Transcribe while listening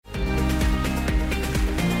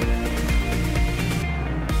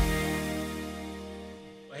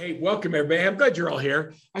welcome everybody. I'm glad you're all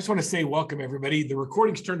here. I just want to say welcome everybody. The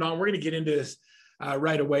recording's turned on. We're going to get into this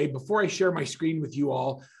right away. Before I share my screen with you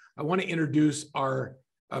all, I want to introduce our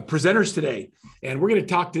presenters today. And we're going to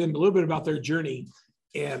talk to them a little bit about their journey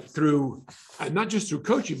and through, not just through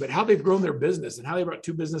coaching, but how they've grown their business and how they brought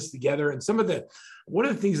two businesses together. And one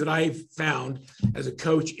of the things that I've found as a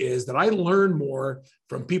coach is that I learn more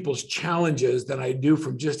from people's challenges than I do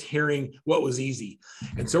from just hearing what was easy.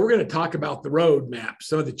 And so we're going to talk about the roadmap,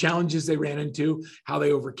 some of the challenges they ran into, how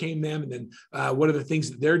they overcame them, and then what are the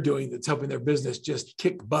things that they're doing that's helping their business just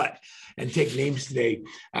kick butt and take names today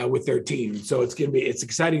with their team. So it's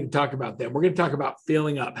exciting to talk about them. We're going to talk about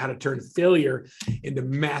failing up, how to turn failure into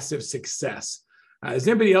massive success. Is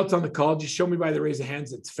anybody else on the call? Just show me by the raise of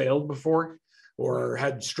hands that's failed before or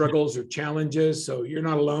had struggles or challenges. So you're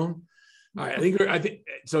not alone. All right, I think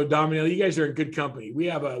so. Dominic, you guys are in good company. We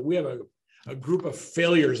have a group of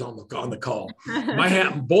failures on the call.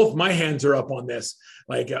 Both my hands are up on this.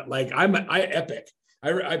 Like I'm epic.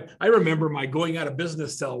 I remember my going out of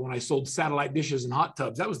business sell when I sold satellite dishes and hot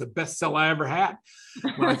tubs. That was the best sell I ever had.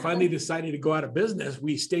 When I finally decided to go out of business,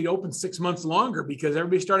 we stayed open 6 months longer because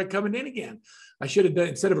everybody started coming in again. I should have done,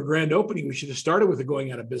 instead of a grand opening, we should have started with a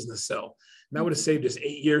going out of business sell. And that would have saved us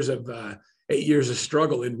 8 years of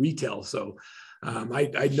struggle in retail. So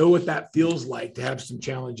I know what that feels like to have some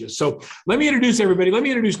challenges. So let me introduce everybody. Let me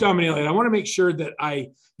introduce Don Manelli. And I want to make sure that I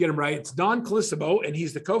get him right. It's Don Colissimo, and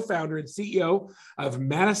he's the co-founder and CEO of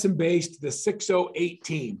Madison-based the 608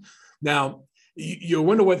 team. Now, you'll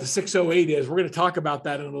wonder what the 608 is. We're going to talk about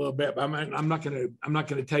that in a little bit, but I'm not going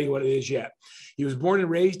to tell you what it is yet. He was born and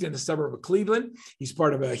raised in the suburb of Cleveland. He's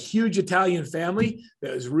part of a huge Italian family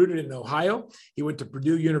that is rooted in Ohio. He went to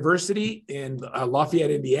Purdue University in Lafayette,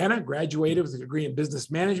 Indiana, graduated with a degree in business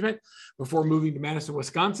management before moving to Madison,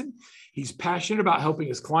 Wisconsin. He's passionate about helping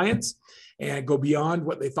his clients and go beyond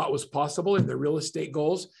what they thought was possible in their real estate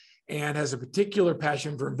goals, and has a particular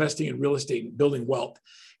passion for investing in real estate and building wealth,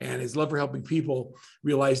 and his love for helping people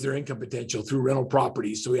realize their income potential through rental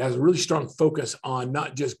properties. So he has a really strong focus on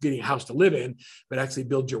not just getting a house to live in, but actually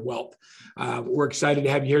build your wealth. We're excited to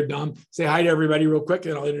have you here, Dom. Say hi to everybody real quick,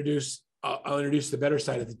 and I'll introduce the better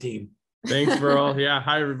side of the team. Thanks, Verl. Yeah,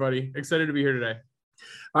 hi, everybody. Excited to be here today.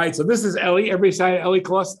 All right, so this is Ellie. Everybody say Ellie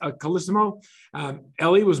Colissimo.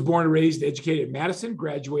 Ellie was born and raised, educated in Madison,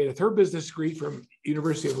 graduated with her business degree from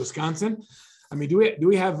University of Wisconsin. I mean, do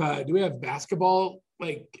we have basketball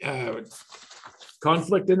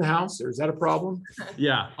conflict in the house, or is that a problem?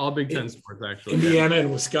 Yeah, all Big Ten sports actually. Indiana and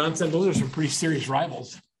Wisconsin, those are some pretty serious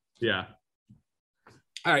rivals. Yeah.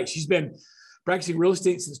 All right, she's been practicing real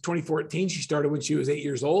estate since 2014. She started when she was 8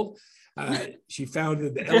 years old. She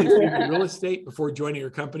founded the Ellie Family Real Estate before joining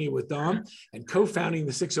her company with Dom and co-founding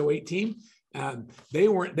the 608 team. They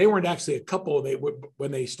weren't actually a couple.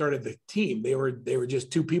 When they started the team, they were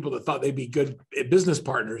just two people that thought they'd be good business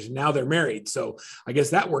partners, and now they're married. So I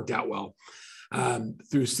guess that worked out well.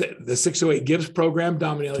 Through the 608 Gives program,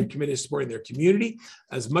 Dom and Ellie are committed to supporting their community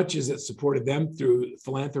as much as it supported them through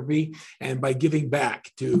philanthropy and by giving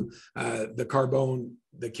back to the Carbone,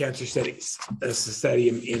 the Cancer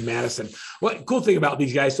Society in Madison. What cool thing about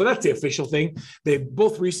these guys? So that's the official thing. They've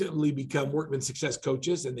both recently become Workman Success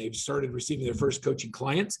coaches, and they've started receiving their first coaching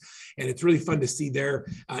clients. And it's really fun to see their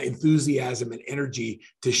enthusiasm and energy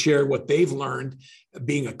to share what they've learned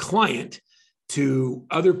being a client to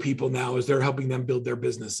other people now as they're helping them build their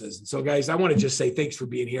businesses. And so, guys, I want to just say thanks for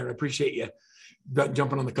being here, and I appreciate you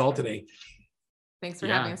jumping on the call today. Thanks for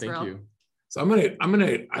having us, thank Earl. you. So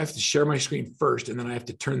I have to share my screen first, and then I have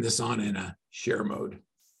to turn this on in a share mode.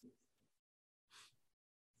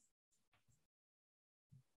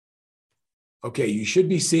 Okay, you should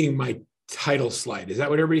be seeing my title slide. Is that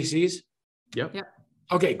what everybody sees? Yep.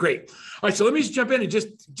 Okay, great. All right, so let me just jump in and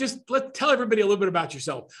just tell everybody a little bit about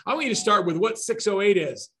yourself. I want you to start with what 608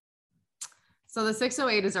 is. So the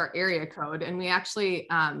 608 is our area code. And we actually,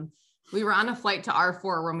 we were on a flight to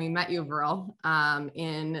R4 when we met you, Verl,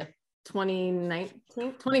 in 2020.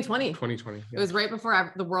 Yeah. It was right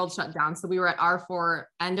before the world shut down. So we were at R4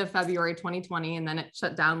 end of February 2020, and then it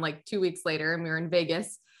shut down like 2 weeks later, and we were in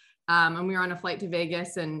Vegas. And we were on a flight to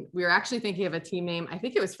Vegas, and we were actually thinking of a team name. I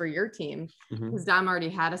think it was for your team, because Dom already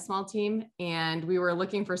had a small team, and we were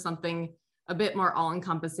looking for something a bit more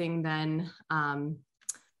all-encompassing than,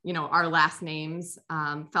 our last names.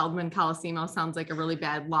 Feldman Colissimo sounds like a really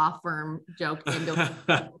bad law firm joke.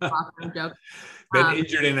 Law firm joke. Been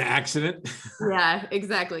injured in an accident. Yeah,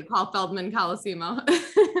 exactly. Call Feldman Colissimo.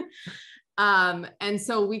 And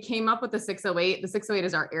so we came up with the 608. The 608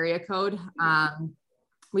 is our area code.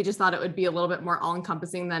 We just thought it would be a little bit more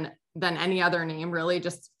all-encompassing than any other name. Really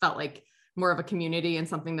just felt like more of a community and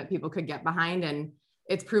something that people could get behind. And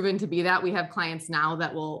it's proven to be that. We have clients now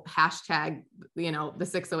that will hashtag, the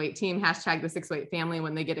 608 team, hashtag the 608 family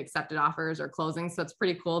when they get accepted offers or closings. So it's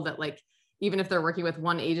pretty cool that like, even if they're working with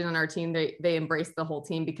one agent on our team, they embrace the whole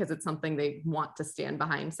team because it's something they want to stand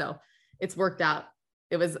behind. So it's worked out.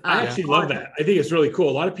 It was. I actually love that. I think it's really cool.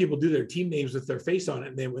 A lot of people do their team names with their face on it.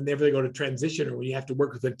 And then whenever they go to transition or when you have to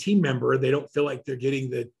work with a team member, they don't feel like they're getting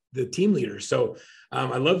the team leader. So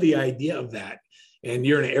I love the idea of that. And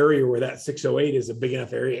you're in an area where that 608 is a big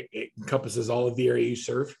enough area. It encompasses all of the area you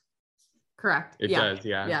serve. Correct. It does.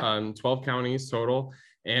 Yeah. 12 counties total.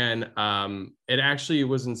 And it actually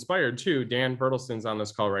was inspired too. Dan Bertelson's on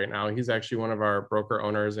this call right now. He's actually one of our broker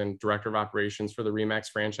owners and director of operations for the RE/MAX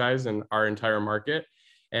franchise and our entire market.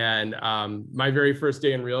 And my very first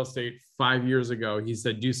day in real estate 5 years ago, he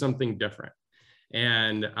said, do something different.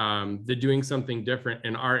 And the doing something different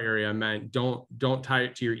in our area meant don't tie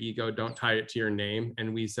it to your ego, don't tie it to your name.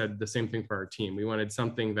 And we said the same thing for our team. We wanted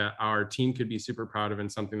something that our team could be super proud of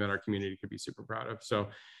and something that our community could be super proud of. So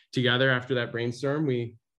together after that brainstorm,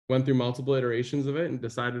 we went through multiple iterations of it and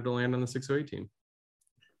decided to land on the 608 team.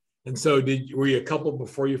 And so were you a couple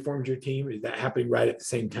before you formed your team? Is that happening right at the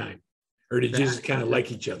same time? Or did you just kind of like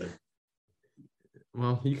each other?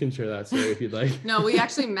 Well, you can share that story if you'd like. No, we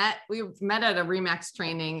actually met at a RE/MAX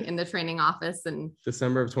training in the training office in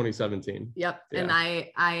December of 2017. Yep. Yeah.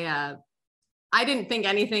 And I didn't think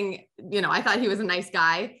anything, I thought he was a nice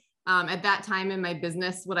guy. At that time in my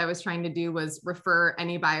business, what I was trying to do was refer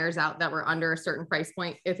any buyers out that were under a certain price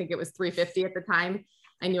point. I think it was 350 at the time.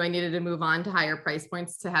 I knew I needed to move on to higher price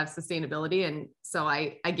points to have sustainability. And so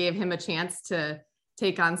I gave him a chance to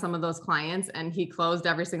take on some of those clients and he closed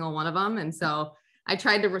every single one of them. And so I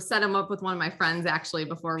tried to set him up with one of my friends actually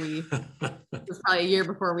before it was probably a year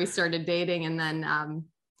before we started dating. And then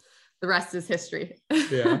the rest is history.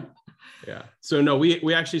 Yeah. Yeah. So no,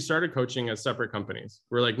 we actually started coaching as separate companies.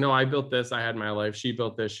 We're like, no, I built this. I had my life. She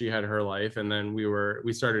built this. She had her life. And then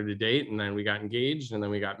we started to date and then we got engaged and then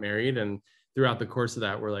we got married. And throughout the course of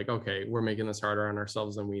that, we're like, okay, we're making this harder on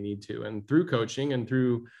ourselves than we need to. And through coaching and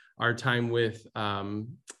through our time with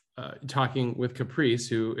talking with Caprice,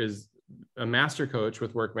 who is a master coach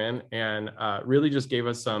with Workman and really just gave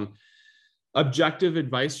us some objective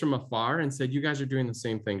advice from afar and said, you guys are doing the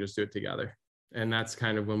same thing, just do it together. And that's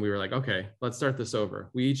kind of when we were like, okay, let's start this over.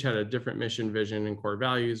 We each had a different mission, vision, and core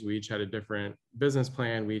values. We each had a different business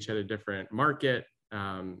plan. We each had a different market.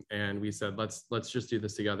 And we said, let's just do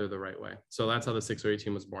this together the right way. So that's how the 608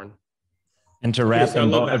 team was born. And to wrap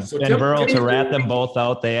them both, so and Burl, to wrap them both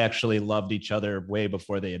out, they actually loved each other way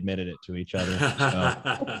before they admitted it to each other. So.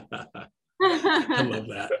 I love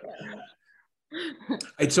that.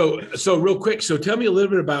 And so real quick, so tell me a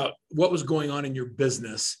little bit about what was going on in your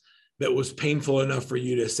business that was painful enough for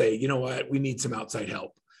you to say, you know what, we need some outside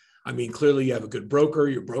help. I mean, clearly you have a good broker,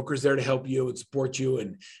 your broker's there to help you and support you.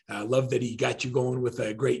 And I love that he got you going with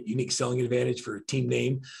a great unique selling advantage for a team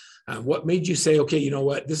name. What made you say, okay, you know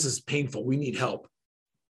what, this is painful, we need help?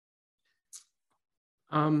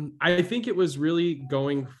 I think it was really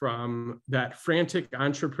going from that frantic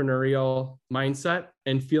entrepreneurial mindset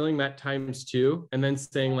and feeling that times two, and then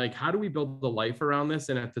saying like, how do we build a life around this?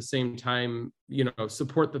 And at the same time,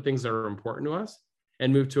 support the things that are important to us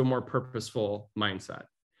and move to a more purposeful mindset.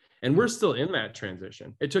 And we're still in that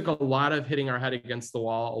transition. It took a lot of hitting our head against the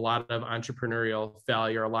wall, a lot of entrepreneurial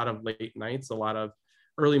failure, a lot of late nights, a lot of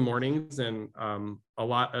early mornings, and a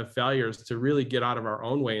lot of failures to really get out of our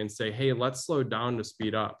own way and say, hey, let's slow down to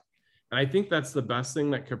speed up. And I think that's the best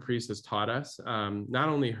thing that Caprice has taught us. Not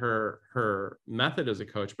only her method as a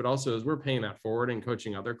coach, but also as we're paying that forward and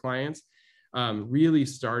coaching other clients, really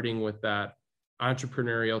starting with that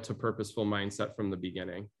entrepreneurial to purposeful mindset from the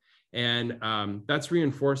beginning. And that's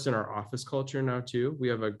reinforced in our office culture now too. We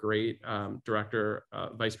have a great director,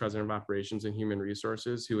 vice president of operations and human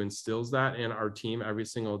resources who instills that in our team every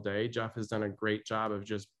single day. Jeff has done a great job of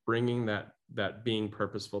just bringing that being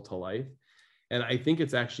purposeful to life. And I think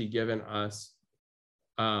it's actually given us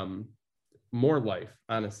more life,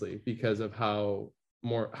 honestly, because of how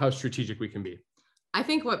strategic we can be. I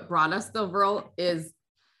think what brought us though, Verl, is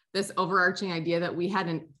this overarching idea that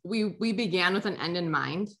we began with an end in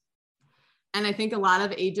mind. And I think a lot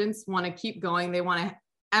of agents want to keep going. They want to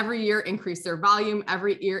every year increase their volume,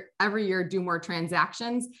 every year do more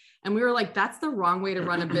transactions. And we were like, that's the wrong way to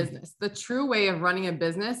run a business. The true way of running a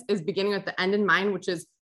business is beginning with the end in mind, which is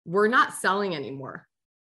we're not selling anymore.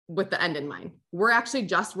 with the end in mind. We're actually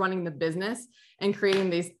just running the business and creating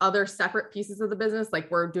these other separate pieces of the business. Like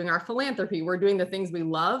we're doing our philanthropy, we're doing the things we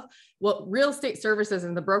love. Well, real estate services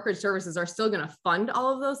and the brokerage services are still going to fund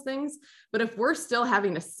all of those things. But if we're still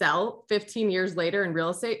having to sell 15 years later in real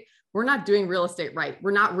estate, we're not doing real estate right.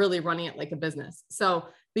 We're not really running it like a business. So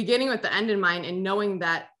beginning with the end in mind and knowing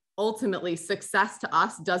that ultimately success to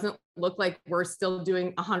us doesn't look like we're still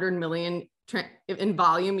doing 100 million in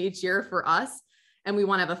volume each year for us. And we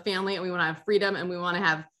want to have a family and we want to have freedom and we want to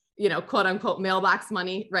have, quote unquote, mailbox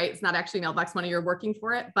money, right? It's not actually mailbox money. You're working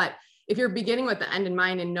for it. But if you're beginning with the end in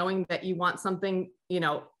mind and knowing that you want something,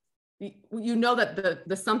 that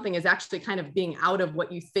the something is actually kind of being out of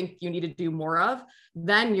what you think you need to do more of,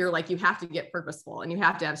 then you're like, you have to get purposeful and you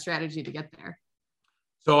have to have strategy to get there.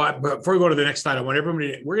 So before we go to the next slide, I want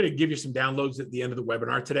everybody, we're going to give you some downloads at the end of the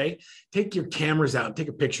webinar today. Take your cameras out and take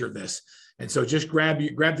a picture of this. And so just grab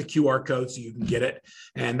the QR code so you can get it.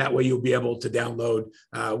 And that way you'll be able to download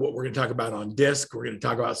what we're going to talk about on DISC. We're going to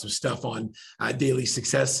talk about some stuff on daily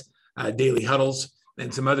success, daily huddles,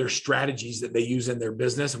 and some other strategies that they use in their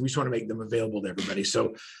business. And we just want to make them available to everybody.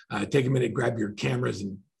 So take a minute, grab your cameras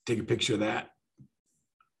and take a picture of that.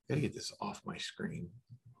 Got to get this off my screen.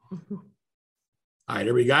 All right,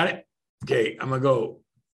 everybody got it? Okay, I'm going to go. All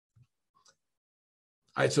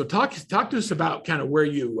right, so talk to us about kind of where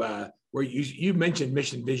you mentioned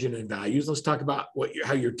mission, vision, and values. Let's talk about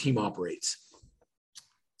how your team operates.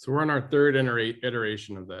 So we're on our third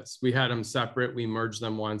iteration of this. We had them separate, we merged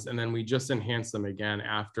them once, and then we just enhanced them again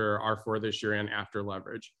after R4 this year and after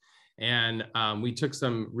Leverage. And we took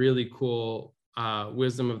some really cool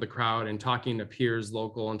wisdom of the crowd and talking to peers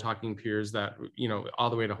local and talking peers that, all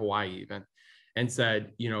the way to Hawaii even, and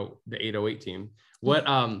said, the 808 team,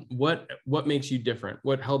 what makes you different?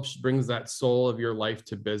 What brings that soul of your life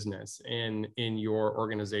to business in your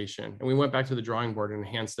organization? And we went back to the drawing board and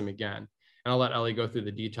enhanced them again. And I'll let Ellie go through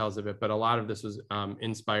the details of it, but a lot of this was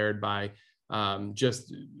inspired by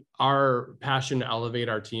just our passion to elevate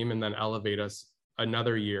our team and then elevate us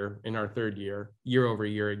another year in our third year over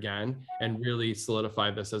year again, and really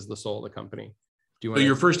solidify this as the soul of the company. So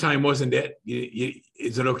your first time wasn't it?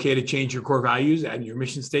 Is it okay to change your core values and your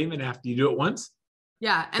mission statement after you do it once?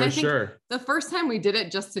 Yeah. And I think the first time we did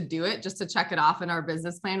it just to do it, just to check it off in our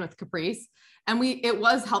business plan with Caprice. And it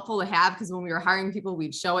was helpful to have, because when we were hiring people,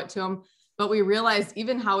 we'd show it to them. But we realized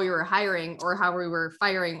even how we were hiring or how we were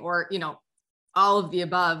firing or, all of the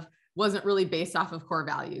above wasn't really based off of core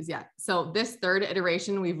values yet. So this third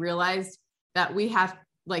iteration, we've realized that we have,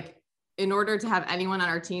 in order to have anyone on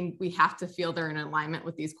our team, we have to feel they're in alignment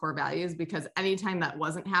with these core values, because anytime that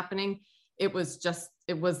wasn't happening, it was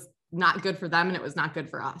not good for them and it was not good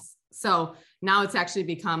for us. So now it's actually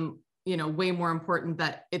become, way more important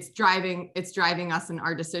that it's driving us in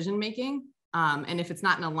our decision-making. And if it's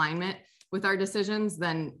not in alignment with our decisions,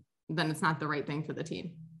 then it's not the right thing for the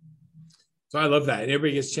team. So I love that. And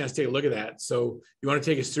everybody gets a chance to take a look at that. So you want to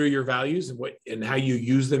take us through your values and how you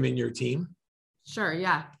use them in your team? Sure.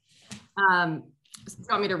 Yeah. You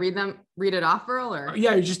want me to read it off, Earl, or?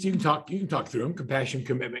 Yeah, you can talk through them. Compassion,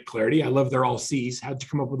 commitment, clarity. I love they're all C's. How'd you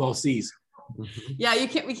come up with all C's? Yeah,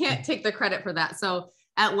 we can't take the credit for that. So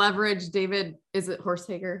at Leverage, David, is it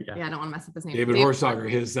Horsager? Yeah, I don't want to mess up his name. David Horsager,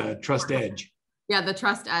 his Trust Edge. Yeah, the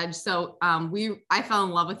Trust Edge. So I fell in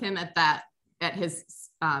love with him at his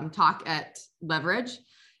talk at Leverage,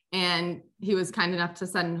 and he was kind enough to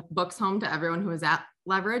send books home to everyone who was at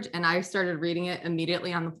Leverage, and I started reading it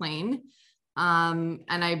immediately on the plane. And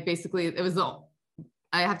I have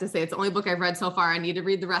to say it's the only book I've read so far. I need to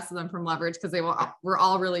read the rest of them from Leverage because they were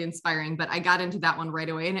all really inspiring, but I got into that one right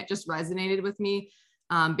away and it just resonated with me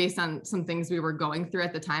based on some things we were going through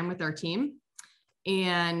at the time with our team.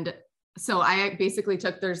 And so I basically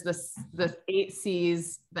there's the 8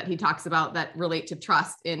 C's that he talks about that relate to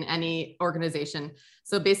trust in any organization.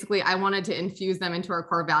 So basically I wanted to infuse them into our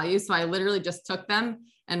core values. So I literally just took them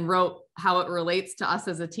and wrote how it relates to us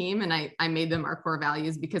as a team. And I made them our core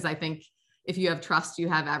values, because I think if you have trust, you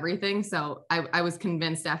have everything. So I was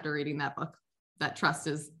convinced after reading that book that trust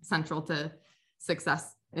is central to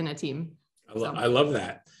success in a team. I love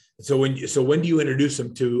that. So when do you introduce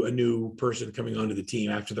them to a new person coming onto the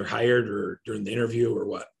team, after they're hired or during the interview, or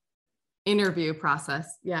what? Interview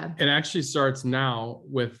process. Yeah. It actually starts now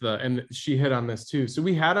with and she hit on this too. So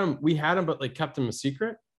we had them, but kept them a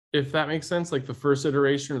secret, if that makes sense, like the first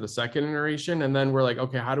iteration or the second iteration. And then we're like,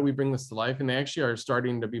 okay, how do we bring this to life? And they actually are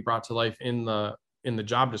starting to be brought to life in the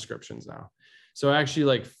job descriptions now. So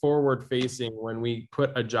actually forward facing, when we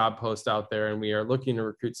put a job post out there and we are looking to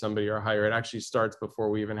recruit somebody or hire, it actually starts before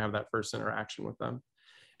we even have that first interaction with them.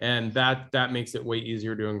 And that makes it way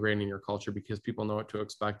easier to ingrain in your culture because people know what to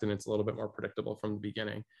expect and it's a little bit more predictable from the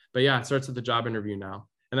beginning. But yeah, it starts at the job interview now.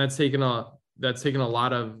 And that's taken a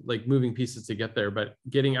lot of like moving pieces to get there, but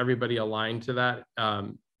getting everybody aligned to that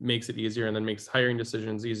makes it easier, and then makes hiring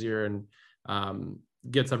decisions easier, and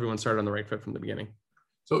gets everyone started on the right foot from the beginning.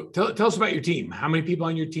 So tell us about your team. How many people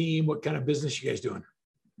on your team? What kind of business you guys doing?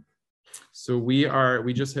 So we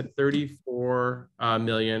just hit 34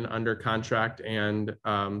 million under contract and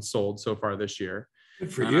sold so far this year.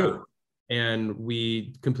 Good for you. And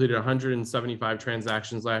we completed 175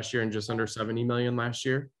 transactions last year and just under 70 million last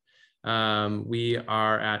year. We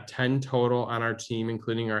are at 10 total on our team,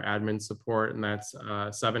 including our admin support, and that's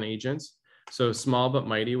 7 agents. So small but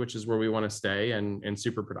mighty, which is where we want to stay, and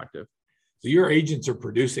super productive. So your agents are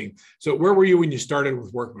producing. So where were you when you started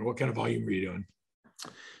with Workman? What kind of volume were you doing?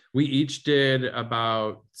 We each did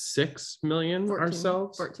about 6 million 14,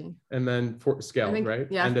 ourselves. 14. And then scaled, right?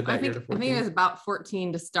 Yeah, Ended that I think year to 14. I think it was about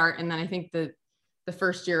 14 to start. And then I think the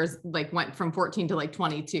first year is like went from 14 to like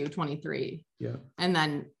 22, 23. Yeah. And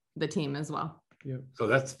then the team as well. Yeah. So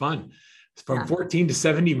that's fun. From 14 to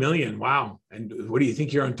 70 million. Wow. And what do you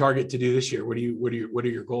think you're on target to do this year? What are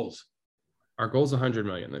your goals? Our goal is 100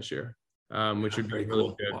 million this year. Which would be Very really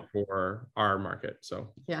cool. good for our market.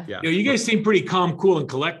 So Yeah. yeah. You guys seem pretty calm, cool, and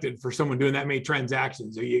collected for someone doing that many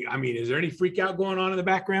transactions. Is there any freak out going on in the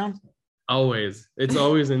background? Always. It's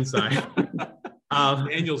always inside.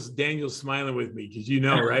 Daniel's smiling with me because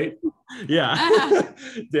right? Yeah.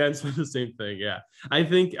 Dan said the same thing. Yeah. I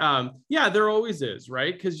think there always is,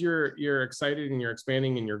 right? Because you're excited and you're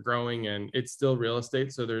expanding and you're growing, and it's still real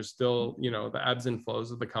estate. So there's still, the ebbs and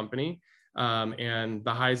flows of the company. And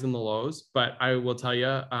the highs and the lows. But I will tell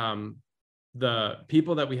you, the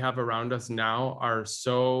people that we have around us now are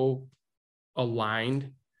so aligned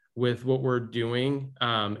with what we're doing,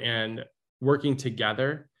 and working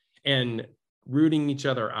together and rooting each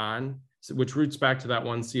other on, which roots back to that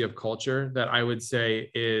 1C of culture that I would say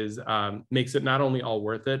is makes it not only all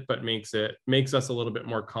worth it, but makes us a little bit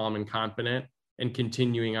more calm and confident and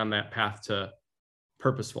continuing on that path to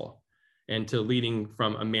purposeful and to leading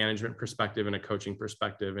from a management perspective and a coaching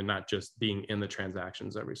perspective, and not just being in the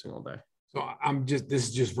transactions every single day. So this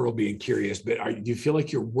is just Verl being curious, but do you feel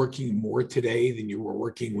like you're working more today than you were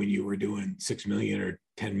working when you were doing 6 million or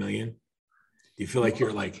 10 million? Do you feel like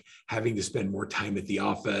you're like having to spend more time at the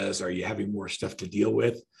office? Are you having more stuff to deal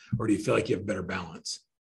with? Or do you feel like you have better balance?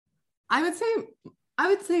 I would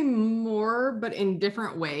say more, but in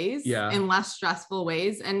different ways, in less stressful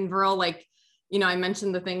ways. And Verl, I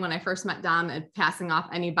mentioned the thing when I first met Dom at passing off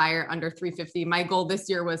any buyer under 350. My goal this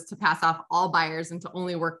year was to pass off all buyers and to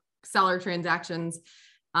only work seller transactions.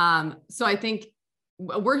 So I think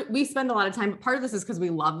we spend a lot of time, but part of this is because we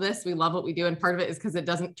love this. We love what we do. And part of it is because it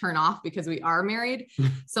doesn't turn off because we are married.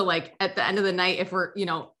 So at the end of the night, if we're,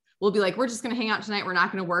 we'll be like, we're just going to hang out tonight. We're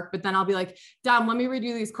not going to work. But then I'll be like, Dom, let me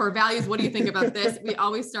redo these core values. What do you think about this? We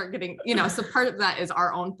always start getting, so part of that is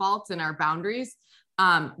our own faults and our boundaries.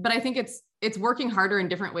 But I think it's working harder in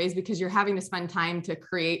different ways because you're having to spend time to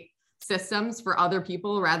create systems for other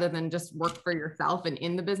people rather than just work for yourself and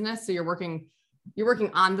in the business. So you're working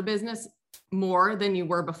on the business more than you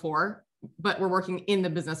were before, but we're working in the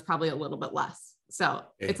business probably a little bit less. So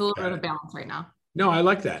it's a little bit of a balance right now. No, I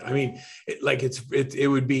like that. I mean, it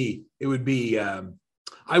would be,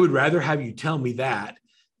 I would rather have you tell me that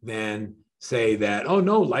than say that, oh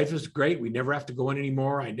no, life is great. We never have to go in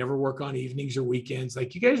anymore. I never work on evenings or weekends.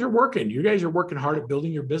 You guys are working hard at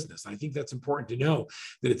building your business. I think that's important to know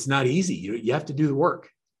that it's not easy. You have to do the work.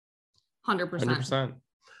 100%.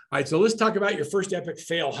 All right. So let's talk about your first epic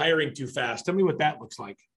fail, hiring too fast. Tell me what that looks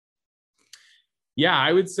like. Yeah,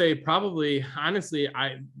 I would say probably, honestly,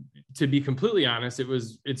 to be completely honest,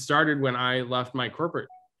 it started when I left my corporate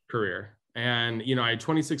career. And, I had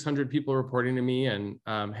 2,600 people reporting to me, and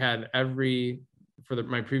had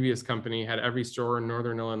my previous company had every store in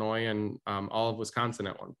Northern Illinois and all of Wisconsin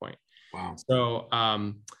at one point. Wow. So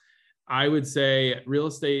I would say real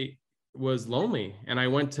estate was lonely. And I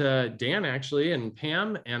went to Dan actually and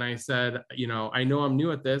Pam, and I said, I know I'm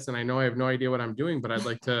new at this and I know I have no idea what I'm doing, but I'd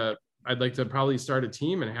like to probably start a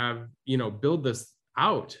team and have, build this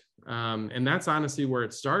out. And that's honestly where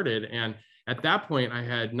it started. And at that point, I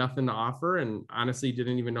had nothing to offer and honestly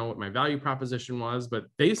didn't even know what my value proposition was, but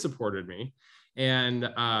they supported me and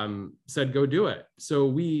said, go do it.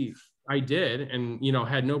 So I did, and,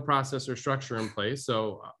 had no process or structure in place.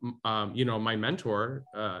 So, my mentor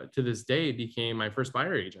to this day became my first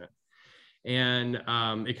buyer agent. And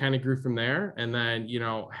it kind of grew from there. And then,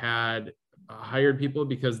 had hired people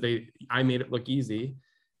because I made it look easy.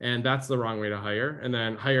 And that's the wrong way to hire. And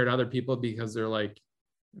then hired other people because they're like,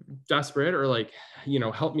 desperate or like,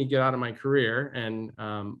 help me get out of my career. And,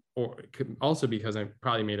 or also because I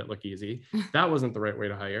probably made it look easy. That wasn't the right way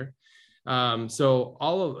to hire. So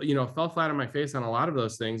all of, fell flat on my face on a lot of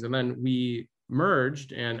those things. And then we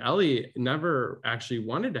merged, and Ellie never actually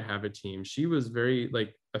wanted to have a team. She was very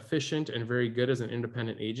like efficient and very good as an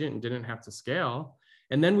independent agent and didn't have to scale.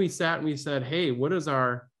 And then we sat and we said, hey, what does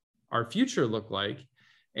our future look like?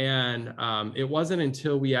 And it wasn't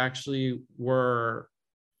until we actually were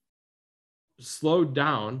slowed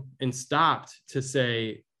down and stopped to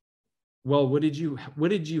say, well, what did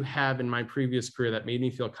you have in my previous career that made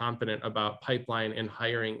me feel confident about pipeline and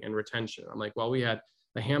hiring and retention? I'm like, well, we had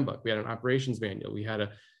a handbook, we had an operations manual, we had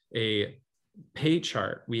a pay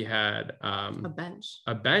chart, we had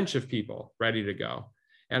a bench of people ready to go.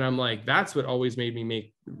 And I'm like, that's what always made me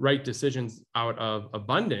make right decisions out of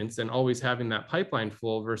abundance and always having that pipeline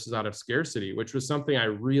full versus out of scarcity, which was something I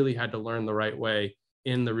really had to learn the right way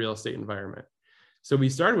in the real estate environment. So we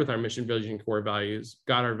started with our mission, vision, core values,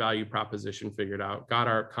 got our value proposition figured out, got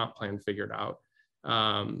our comp plan figured out,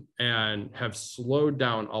 and have slowed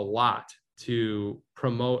down a lot to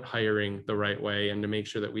promote hiring the right way and to make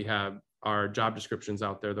sure that we have our job descriptions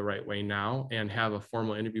out there the right way now and have a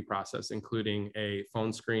formal interview process, including a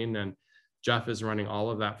phone screen. And Jeff is running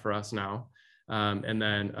all of that for us now. And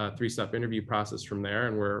then a 3-step interview process from there.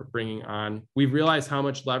 And we've realized how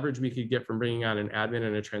much leverage we could get from bringing on an admin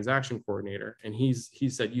and a transaction coordinator. And he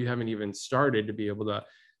said, you haven't even started to be able to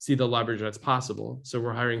see the leverage that's possible. So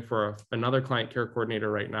we're hiring for another client care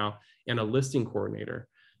coordinator right now and a listing coordinator,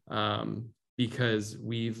 because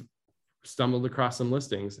we've stumbled across some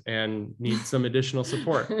listings and need some additional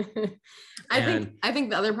support. I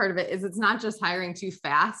think the other part of it is it's not just hiring too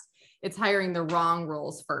fast, it's hiring the wrong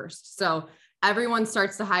roles first. So everyone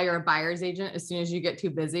starts to hire a buyer's agent as soon as you get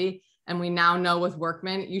too busy. And we now know with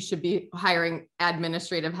Workman, you should be hiring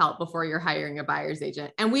administrative help before you're hiring a buyer's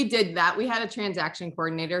agent. And we did that. We had a transaction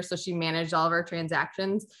coordinator, so she managed all of our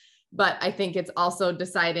transactions. But I think it's also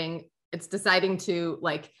deciding to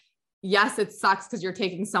like, yes, it sucks because you're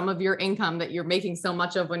taking some of your income that you're making so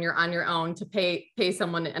much of when you're on your own to pay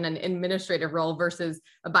someone in an administrative role versus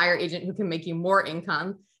a buyer agent who can make you more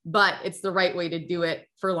income. But it's the right way to do it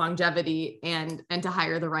for longevity and to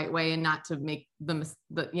hire the right way and not to make the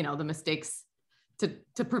mistakes,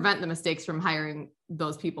 to prevent the mistakes from hiring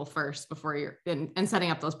those people first before you're and setting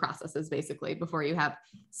up those processes basically before you have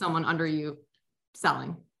someone under you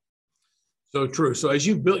selling. So true. So as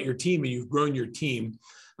you've built your team and you've grown your team,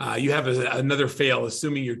 you have another fail,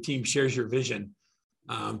 assuming your team shares your vision.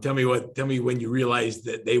 Tell me when you realized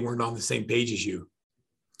that they weren't on the same page as you.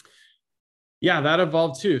 Yeah, that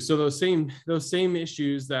evolved too. So those same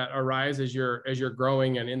issues that arise as you're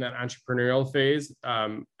growing and in that entrepreneurial phase,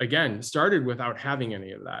 again, started without having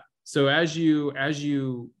any of that. So as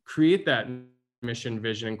you create that mission,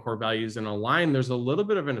 vision, and core values in a line, there's a little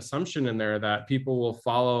bit of an assumption in there that people will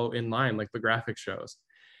follow in line, like the graphic shows.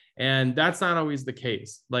 And that's not always the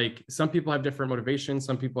case. Like some people have different motivations.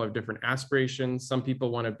 Some people have different aspirations. Some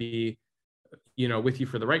people want to be, with you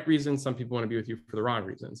for the right reasons. Some people want to be with you for the wrong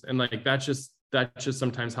reasons. And like, that's just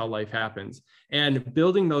sometimes how life happens. And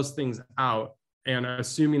building those things out and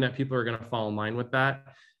assuming that people are going to fall in line with that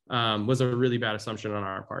was a really bad assumption on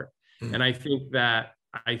our part. Mm-hmm. And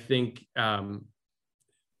I think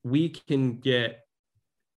we can get,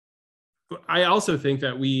 I also think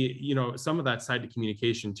that some of that's tied to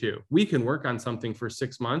communication too. We can work on something for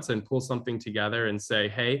 6 months and pull something together and say,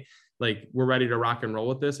 hey, like we're ready to rock and roll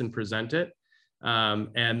with this and present it.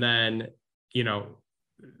 And then,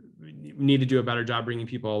 need to do a better job bringing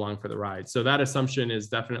people along for the ride. So that assumption is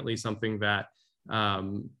definitely something that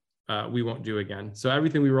we won't do again. So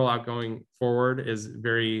everything we roll out going forward is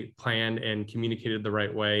very planned and communicated the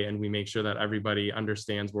right way. And we make sure that everybody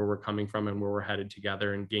understands where we're coming from and where we're headed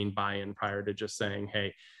together and gain buy-in prior to just saying,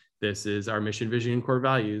 hey, this is our mission, vision, and core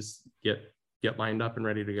values. Get lined up and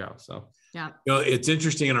ready to go. So, yeah. It's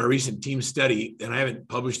interesting in our recent team study, and I haven't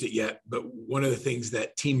published it yet, but one of the things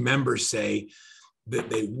that team members say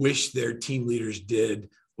that they wish their team leaders did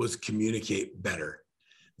was communicate better,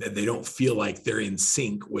 that they don't feel like they're in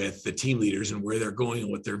sync with the team leaders and where they're going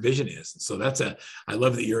and what their vision is. So I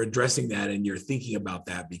love that you're addressing that and you're thinking about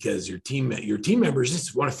that, because your team members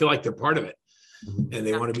just want to feel like they're part of it. And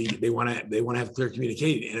they want to have clear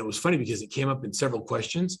communication. And it was funny because it came up in several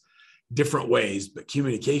questions, different ways, but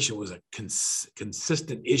communication was a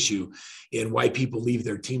consistent issue in why people leave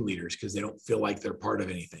their team leaders, because they don't feel like they're part of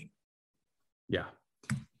anything.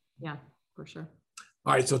 Yeah, for sure.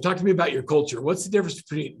 All right. So talk to me about your culture. What's the difference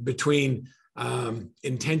between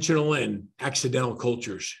intentional and accidental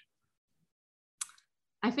cultures?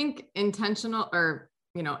 I think intentional, or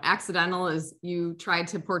accidental is you try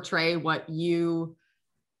to portray what you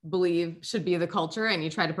believe should be the culture, and you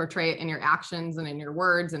try to portray it in your actions and in your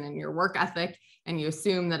words and in your work ethic, and you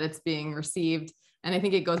assume that it's being received. And I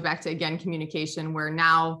think it goes back to, again, communication, where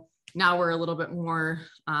now we're a little bit more,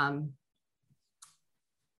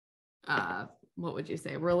 what would you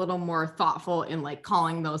say? We're a little more thoughtful in like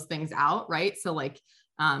calling those things out, right? So like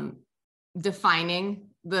defining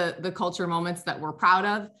the culture moments that we're proud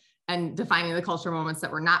of and defining the culture moments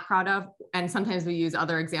that we're not proud of. And sometimes we use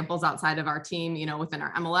other examples outside of our team, within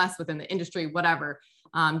our MLS, within the industry, whatever,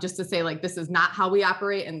 just to say like, this is not how we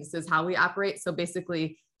operate and this is how we operate. So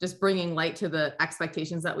basically just bringing light to the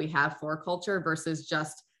expectations that we have for culture versus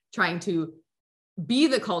just trying to be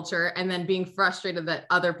the culture and then being frustrated that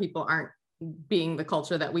other people aren't being the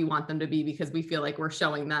culture that we want them to be because we feel like we're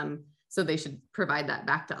showing them, so they should provide that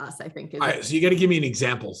back to us, I think. All right, so you got to give me an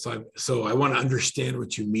example. So I want to understand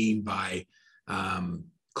what you mean by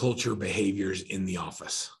culture behaviors in the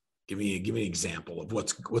office. Give me an example of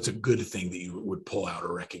what's a good thing that you would pull out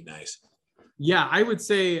or recognize. Yeah, I would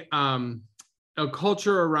say a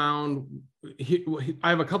culture around, I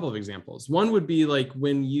have a couple of examples. One would be like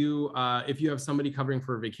when you, if you have somebody covering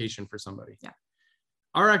for a vacation for somebody. Yeah.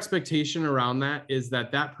 Our expectation around that is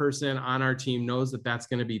that that person on our team knows that that's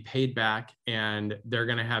going to be paid back and they're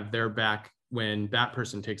going to have their back when that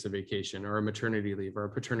person takes a vacation or a maternity leave or a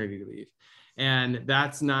paternity leave. And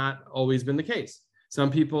that's not always been the case.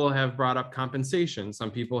 Some people have brought up compensation.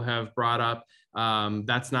 Some people have brought up,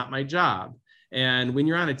 that's not my job. And when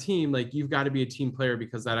you're on a team, like you've got to be a team player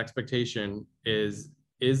because that expectation is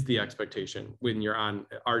the expectation when you're on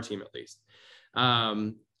our team, at least.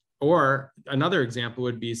 Or another example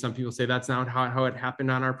would be some people say that's not how it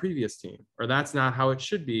happened on our previous team, or that's not how it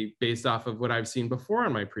should be based off of what I've seen before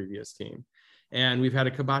on my previous team. And we've had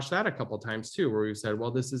to kibosh that a couple of times too, where we've said,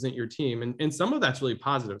 well, this isn't your team. And some of that's really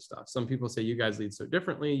positive stuff. Some people say, you guys lead so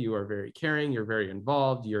differently. You are very caring. You're very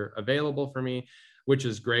involved. You're available for me, which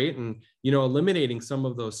is great. And, eliminating some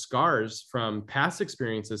of those scars from past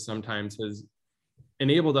experiences sometimes has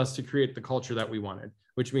enabled us to create the culture that we wanted,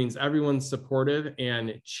 which means everyone's supportive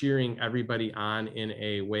and cheering everybody on in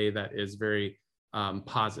a way that is very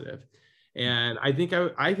positive. And I think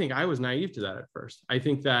I was naive to that at first. I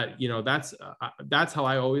think that, that's how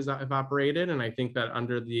I always have operated. And I think that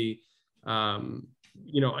under the,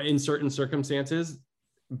 in certain circumstances,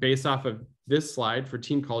 based off of this slide for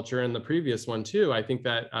team culture and the previous one too, I think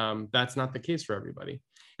that that's not the case for everybody.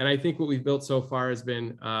 And I think what we've built so far has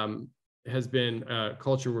been a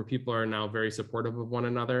culture where people are now very supportive of one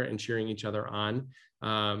another and cheering each other on,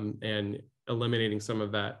 and eliminating some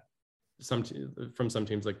of that, from some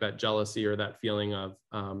teams, like that jealousy or that feeling of,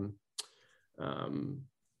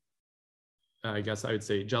 I guess I would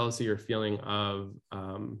say jealousy or feeling of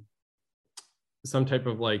some type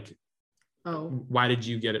of like, why did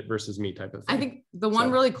you get it versus me type of thing. I think the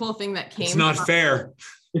one really cool thing that came. It's not fair.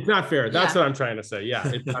 It's not fair. That's what I'm trying to say. Yeah,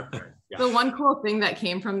 it's not fair. Yeah. The one cool thing that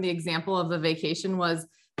came from the example of the vacation was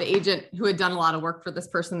the agent who had done a lot of work for this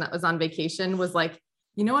person that was on vacation was like,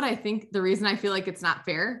 you know what? I think the reason I feel like it's not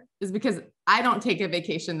fair is because I don't take a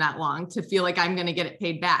vacation that long to feel like I'm going to get it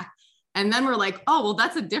paid back. And then we're like, oh, well,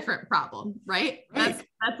 that's a different problem, right? That's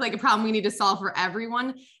like a problem we need to solve for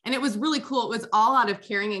everyone. And it was really cool. It was all out of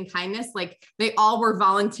caring and kindness. Like they all were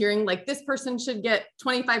volunteering, like this person should get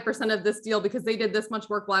 25% of this deal because they did this much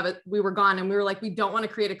work while we were gone. And we were like, we don't want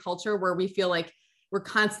to create a culture where we feel like we're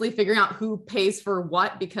constantly figuring out who pays for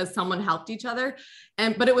what because someone helped each other.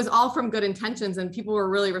 But it was all from good intentions, and people were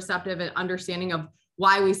really receptive and understanding of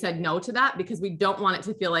why we said no to that, because we don't want it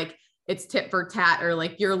to feel like it's tit for tat or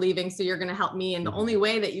like you're leaving, so you're going to help me. And the only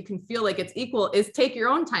way that you can feel like it's equal is take your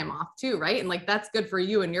own time off too. Right. And like, that's good for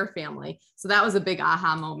you and your family. So that was a big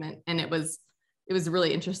aha moment. And it was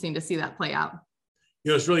really interesting to see that play out.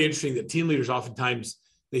 It's really interesting that team leaders oftentimes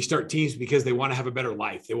they start teams because they want to have a better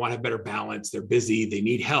life. They want to have better balance. They're busy. They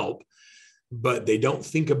need help, but they don't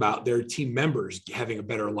think about their team members having a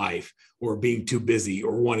better life or being too busy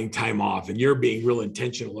or wanting time off. And you're being real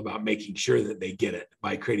intentional about making sure that they get it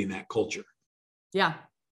by creating that culture. Yeah.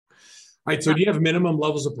 All right. So do you have minimum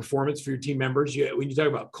levels of performance for your team members? When you talk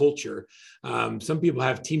about culture, some people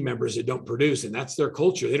have team members that don't produce, and that's their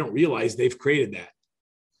culture. They don't realize they've created that.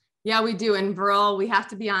 Yeah, we do. And Veral, we have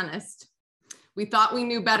to be honest. We thought we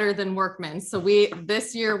knew better than Workman. So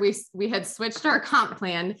this year we had switched our comp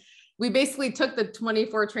plan. We basically took the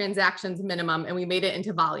 24 transactions minimum and we made it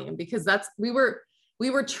into volume, because we were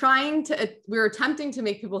attempting to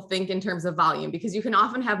make people think in terms of volume, because you can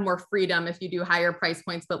often have more freedom if you do higher price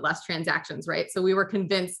points, but less transactions, right? So we were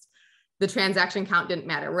convinced the transaction count didn't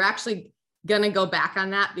matter. We're actually going to go back on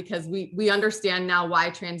that because we understand now why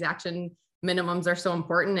transaction minimums are so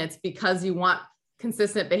important. It's because you want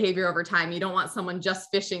consistent behavior over time. You don't want someone just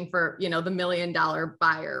fishing for, the $1 million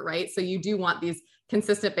buyer, right? So you do want these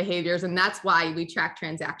consistent behaviors. And that's why we track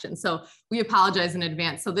transactions. So we apologize in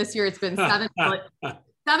advance. So this year it's been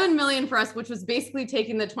 7 million for us, which was basically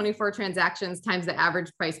taking the 24 transactions times the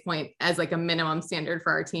average price point as like a minimum standard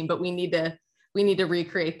for our team. But we need to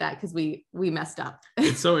recreate that because we messed up.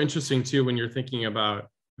 It's so interesting too, when you're thinking about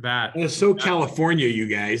that. And it's so California, you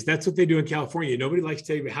guys, that's what they do in California. Nobody likes to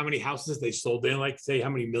tell you how many houses they sold. They don't like to say how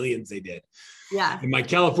many millions they did. Yeah. And my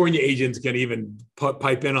California agents can even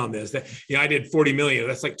pipe in on this. That, I did 40 million.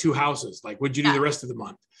 That's like 2 houses. Like, what'd you do the rest of the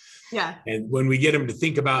month? Yeah. And when we get them to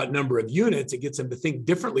think about number of units, it gets them to think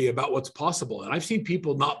differently about what's possible. And I've seen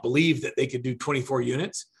people not believe that they could do 24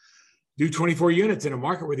 units. Do 24 units in a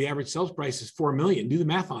market where the average sales price is 4 million. Do the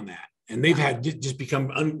math on that. And they've had just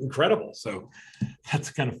become incredible. So that's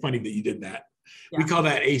kind of funny that you did that. Yeah. We call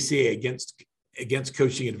that ACA, against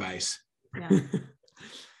coaching advice. Yeah.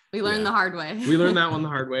 We learned the hard way. We learned that one the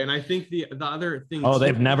hard way. And I think the other thing.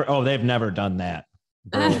 They've never done that.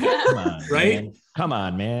 Bro, come on, right? Man. Come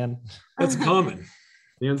on, man. That's common.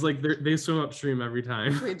 It's like they swim upstream every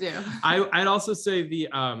time. We do. I'd also say the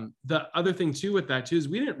other thing too with that too is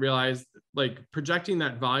we didn't realize like projecting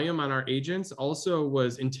that volume on our agents also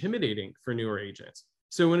was intimidating for newer agents.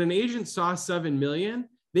 So when an agent saw 7 million,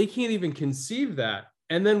 they can't even conceive that.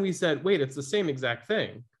 And then we said, wait, it's the same exact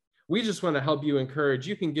thing. We just want to help you encourage.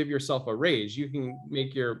 You can give yourself a raise. You can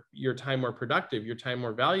make your time more productive, your time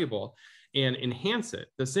more valuable, and enhance it.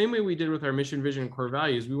 The same way we did with our mission, vision, and core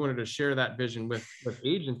values, we wanted to share that vision with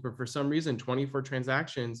agents, but for some reason, 24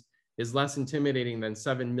 transactions is less intimidating than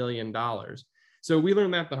 $7 million. So we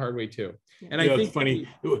learned that the hard way too. And I think it's funny.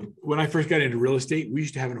 When I first got into real estate, we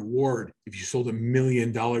used to have an award if you sold $1 million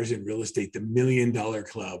in real estate, the $1 Million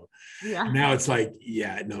Club. Yeah. Now it's like,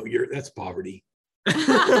 that's poverty. So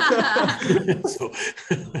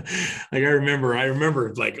like I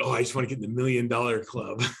remember like, I just want to get in the $1 Million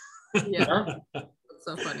Club. Yeah. That's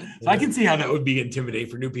so funny. So I can see how that would be intimidating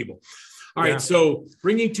for new people. All right. So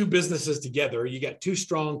bringing 2 businesses together, you got 2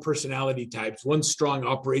 strong personality types, one strong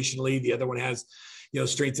operationally, the other one has,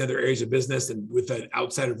 strengths in other areas of business, and with an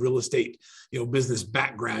outside of real estate, business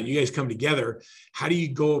background. You guys come together. How do you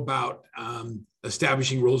go about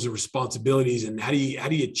establishing roles and responsibilities, and how do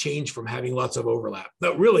you change from having lots of overlap?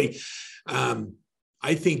 No, really,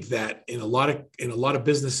 I think that in a lot of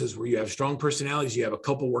businesses where you have strong personalities, you have a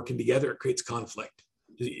couple working together, it creates conflict.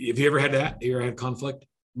 Have you ever had that? Have you ever had conflict?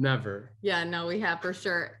 Never. Yeah, no, we have for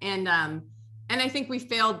sure. And I think we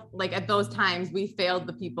failed, like at those times, we failed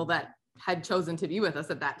the people that had chosen to be with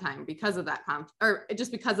us at that time because of that or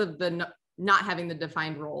just because of the not having the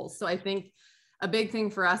defined roles. So I think a big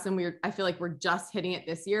thing for us, and I feel like we're just hitting it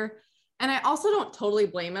this year. And I also don't totally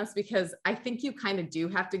blame us because I think you kind of do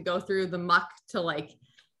have to go through the muck to like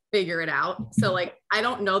figure it out. So like, I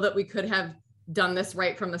don't know that we could have done this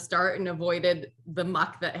right from the start and avoided the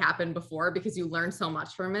muck that happened before because you learn so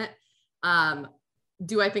much from it.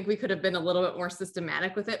 Do I think we could have been a little bit more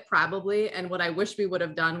systematic with it? Probably. And what I wish we would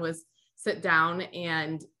have done was sit down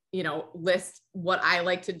and, list what I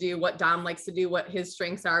like to do, what Dom likes to do, what his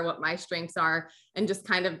strengths are, what my strengths are, and just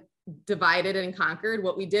kind of divided and conquered.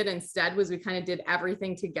 What we did instead was we kind of did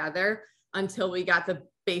everything together until we got the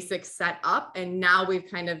basics set up. And now we've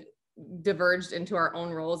kind of diverged into our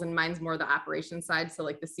own roles, and mine's more the operations side. So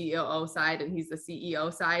like the COO side, and he's the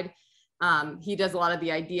CEO side. He does a lot of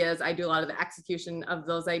the ideas. I do a lot of the execution of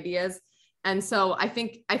those ideas. And so I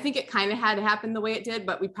think it kind of had to happen the way it did,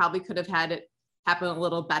 but we probably could have had it happen a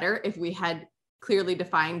little better if we had clearly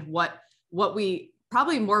defined what we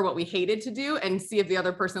hated to do and see if the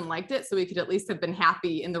other person liked it. So we could at least have been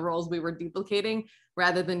happy in the roles we were duplicating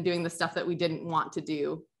rather than doing the stuff that we didn't want to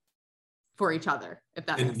do for each other. If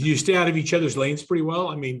that makes sense. You stay out of each other's lanes pretty well.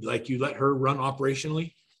 I mean, like you let her run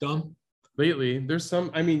operationally, Dom? Lately, there's some,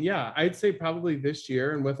 I'd say probably this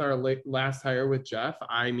year, and with our last hire with Jeff,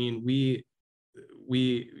 I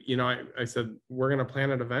said, we're going to plan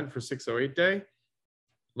an event for 608 Day.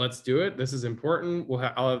 Let's do it. This is important.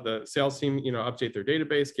 I'll have the sales team, update their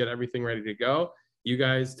database, get everything ready to go. You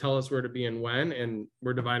guys tell us where to be and when, and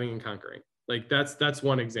we're dividing and conquering. Like that's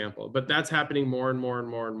one example, but that's happening more and more and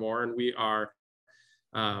more and more. And we are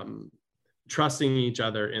trusting each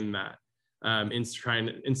other in that,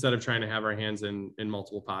 instead of trying to have our hands in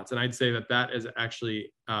multiple pots. And I'd say that has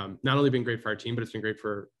actually not only been great for our team, but it's been great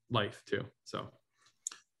for life too. So.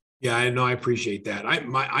 Yeah, I know. I appreciate that.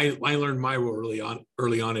 I learned my role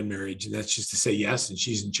early on in marriage, and that's just to say yes, and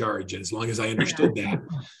she's in charge. And as long as I understood that,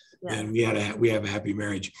 then we have a happy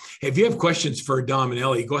marriage. If you have questions for Dom and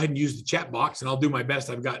Ellie, go ahead and use the chat box and I'll do my best.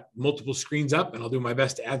 I've got multiple screens up and I'll do my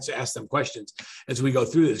best to ask them questions as we go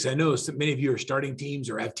through this. I know many of you are starting teams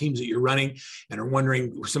or have teams that you're running and are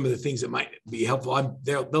wondering some of the things that might be helpful.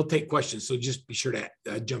 They'll take questions. So just be sure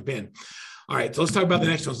to jump in. All right, so let's talk about the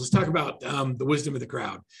next ones. Let's talk about the wisdom of the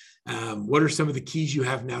crowd. What are some of the keys you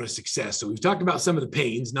have now to success? So we've talked about some of the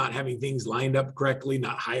pains, not having things lined up correctly,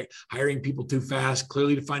 not hiring people too fast,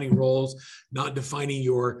 clearly defining roles, not defining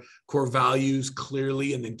your core values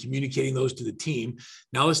clearly, and then communicating those to the team.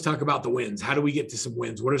 Now let's talk about the wins. How do we get to some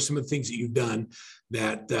wins? What are some of the things that you've done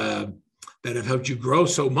that have helped you grow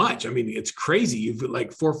so much? I mean, it's crazy. You've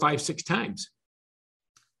like 4, 5, 6 times.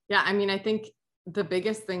 Yeah, I mean, I think the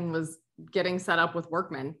biggest thing was getting set up with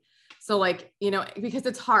Workman. So like, you know, because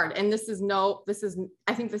it's hard, and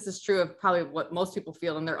I think this is true of probably what most people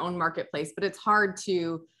feel in their own marketplace, but it's hard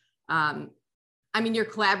to, I mean, you're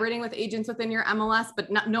collaborating with agents within your MLS, but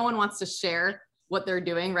no one wants to share what they're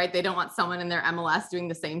doing, right? They don't want someone in their MLS doing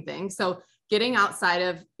the same thing. So getting outside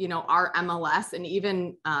of, you know, our MLS and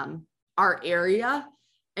even our area,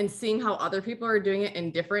 and seeing how other people are doing it in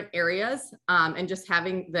different areas, and just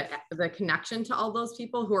having the connection to all those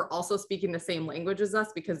people who are also speaking the same language as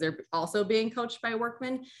us because they're also being coached by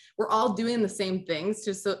Workman. We're all doing the same things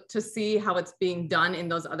to see how it's being done in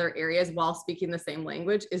those other areas while speaking the same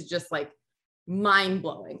language is just like mind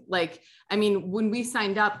blowing. Like, I mean, when we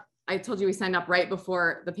signed up, I told you we signed up right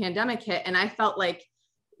before the pandemic hit. And I felt like,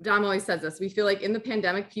 Dom always says this, we feel like in the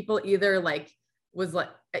pandemic, people either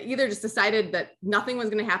just decided that nothing was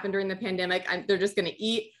going to happen during the pandemic. They're just going to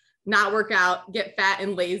eat, not work out, get fat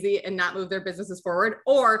and lazy, and not move their businesses forward.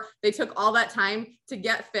 Or they took all that time to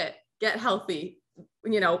get fit, get healthy,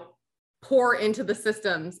 you know, pour into the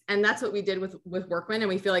systems. And that's what we did with Workman. And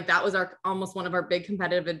we feel like that was almost one of our big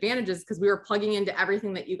competitive advantages, because we were plugging into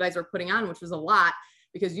everything that you guys were putting on, which was a lot,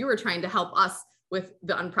 because you were trying to help us with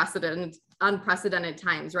the unprecedented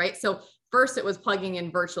times, right? So first it was plugging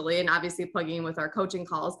in virtually and obviously plugging in with our coaching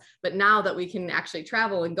calls. But now that we can actually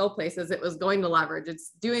travel and go places, it was going to leverage.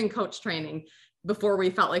 It's doing coach training before we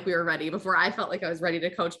felt like we were ready, before I felt like I was ready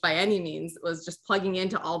to coach by any means. It was just plugging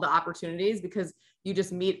into all the opportunities, because you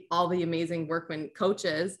just meet all the amazing Workman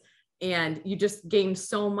coaches and you just gain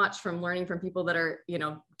so much from learning from people that are, you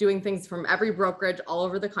know, doing things from every brokerage all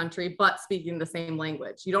over the country, but speaking the same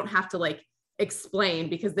language. You don't have to like explain,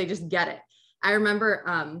 because they just get it. I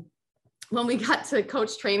remember when we got to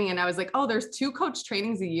coach training and I was like, oh, there's 2 coach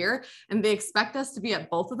trainings a year and they expect us to be at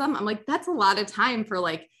both of them. I'm like, that's a lot of time for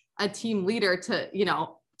like a team leader to, you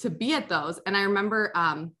know, to be at those. And I remember,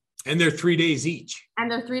 and they're 3 days each.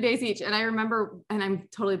 And I remember, and I'm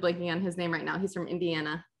totally blanking on his name right now. He's from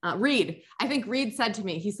Indiana, Reed. I think Reed said to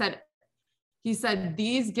me, he said,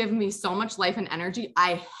 these give me so much life and energy.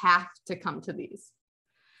 I have to come to these.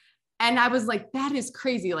 And I was like, that is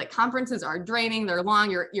crazy. Like, conferences are draining. They're long.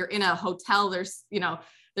 You're in a hotel. There's no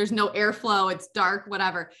airflow. It's dark,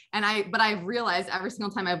 whatever. But I've realized every single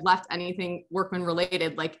time I've left anything Workman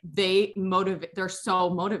related, like they're so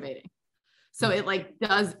motivating. So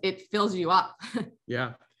it fills you up.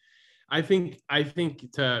 Yeah. I think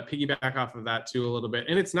to piggyback off of that too a little bit,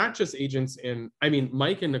 and it's not just agents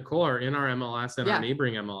Mike and Nicole are in our MLS and our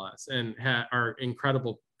neighboring MLS and are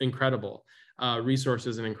incredible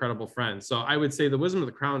resources and incredible friends. So I would say the wisdom of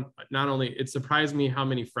the crowd, not only, it surprised me how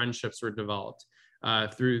many friendships were developed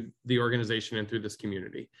through the organization and through this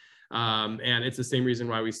community. And it's the same reason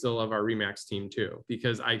why we still love our RE/MAX team too,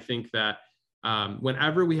 because I think that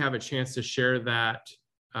whenever we have a chance to share that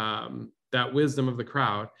wisdom of the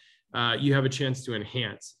crowd, you have a chance to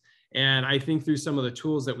enhance. And I think through some of the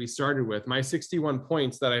tools that we started with, my 61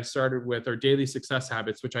 points that I started with are daily success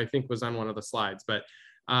habits, which I think was on one of the slides, but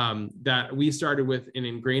that we started with in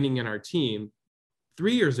ingraining in our team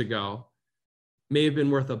 3 years ago may have been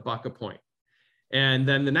worth $1 a point. And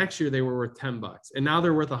then the next year they were worth $10, and now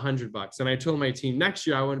they're worth $100. And I told my team, next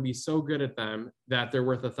year I want to be so good at them that they're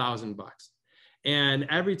worth $1,000. And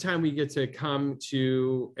every time we get to come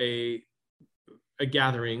to a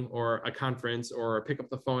gathering or a conference, or pick up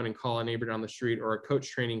the phone and call a neighbor down the street, or a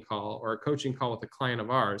coach training call or a coaching call with a client of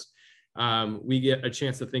ours, we get a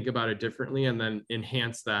chance to think about it differently and then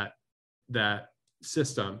enhance that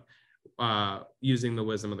system using the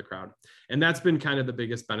wisdom of the crowd. And that's been kind of the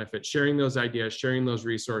biggest benefit, sharing those ideas, sharing those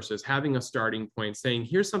resources, having a starting point, saying,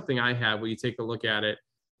 here's something I have, will you take a look at it?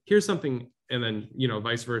 Here's something, and then,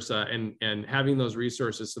 vice versa, and having those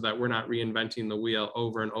resources so that we're not reinventing the wheel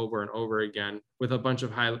over and over and over again with a bunch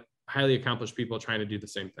of highly accomplished people trying to do the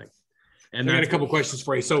same thing. And I got a couple questions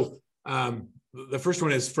for you. So The first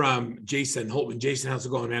one is from Jason Holtman. Jason, how's it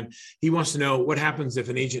going, man? He wants to know what happens if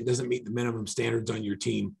an agent doesn't meet the minimum standards on your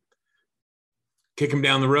team. Kick him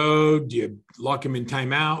down the road? Do you lock him in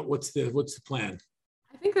timeout? What's the plan?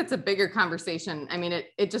 I think that's a bigger conversation. I mean,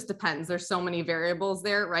 it just depends. There's so many variables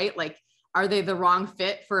there, right? Like, are they the wrong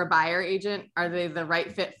fit for a buyer agent? Are they the right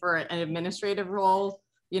fit for an administrative role?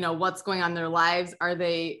 You know, what's going on in their lives? Are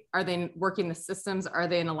they working the systems? Are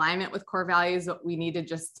they in alignment with core values? We need to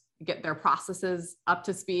just get their processes up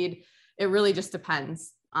to speed. It really just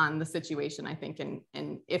depends on the situation, I think.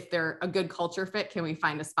 And if they're a good culture fit, can we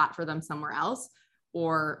find a spot for them somewhere else?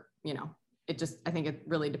 Or, you know, I think it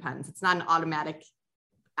really depends. It's not an automatic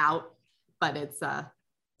out, but it's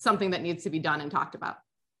something that needs to be done and talked about.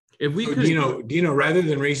 If we could, Dino, rather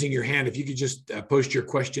than raising your hand, if you could just post your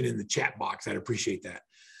question in the chat box, I'd appreciate that.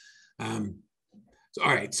 All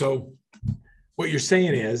right. So what you're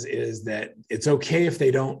saying is that it's okay if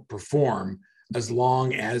they don't perform as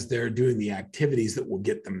long as they're doing the activities that will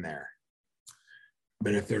get them there.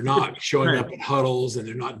 But if they're not showing up at huddles and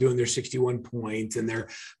they're not doing their 61 points and they're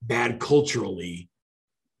bad culturally.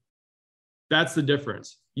 That's the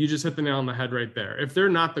difference. You just hit the nail on the head right there. If they're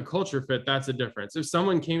not the culture fit, that's a difference. If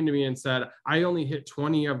someone came to me and said, I only hit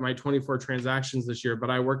 20 of my 24 transactions this year, but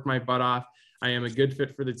I worked my butt off. I am a good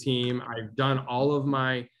fit for the team. I've done all of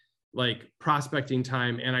my prospecting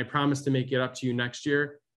time and I promise to make it up to you next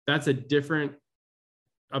year. That's a different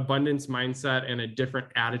abundance mindset and a different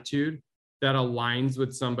attitude that aligns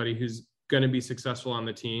with somebody who's going to be successful on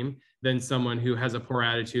the team than someone who has a poor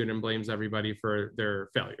attitude and blames everybody for their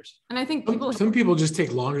failures. And I think some people just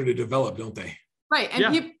take longer to develop, don't they? Right.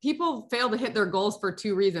 And people fail to hit their goals for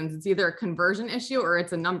two reasons. It's either a conversion issue or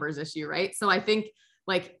it's a numbers issue, right? So I think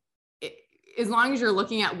as long as you're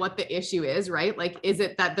looking at what the issue is, right? Like, is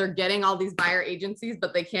it that they're getting all these buyer agencies,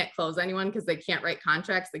 but they can't close anyone because they can't write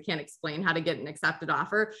contracts? They can't explain how to get an accepted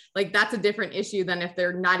offer. Like, that's a different issue than if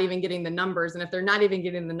they're not even getting the numbers. And if they're not even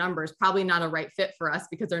getting the numbers, probably not a right fit for us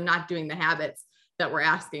because they're not doing the habits that we're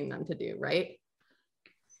asking them to do, right?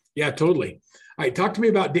 Yeah, totally. All right. Talk to me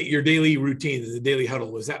about your daily routine, the daily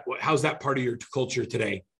huddle. How's that part of your culture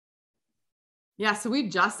today? Yeah. So we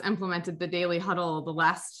just implemented the daily huddle the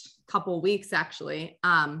last couple of weeks, actually,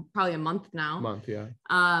 probably a month now.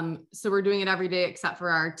 Yeah. So we're doing it every day except for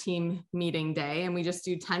our team meeting day. And we just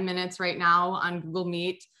do 10 minutes right now on Google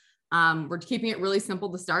Meet. We're keeping it really simple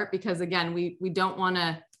to start because again, we don't want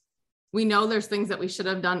to, we know there's things that we should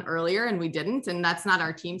have done earlier and we didn't, and that's not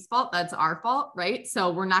our team's fault. That's our fault. Right.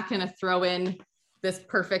 So we're not going to throw in this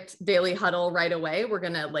perfect daily huddle right away. We're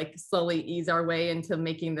going to slowly ease our way into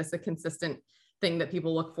making this a consistent thing that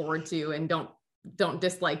people look forward to and don't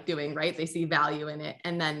dislike doing, right? They see value in it.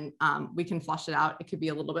 And then we can flush it out. It could be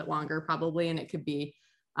a little bit longer probably. And it could be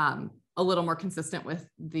a little more consistent with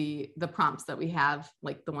the prompts that we have,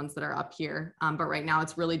 like the ones that are up here. But right now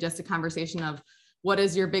it's really just a conversation of what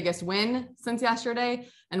is your biggest win since yesterday?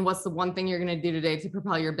 And what's the one thing you're going to do today to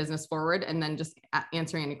propel your business forward? And then just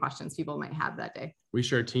answering any questions people might have that day. We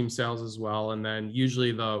share team sales as well. And then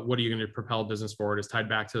usually what are you going to propel business forward is tied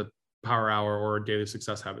back to Power Hour or daily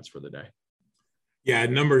success habits for the day. Yeah,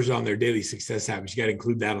 numbers on their daily success habits. You got to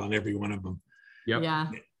include that on every one of them. Yep.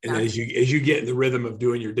 Yeah. And as you get in the rhythm of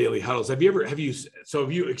doing your daily huddles, have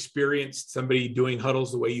you experienced somebody doing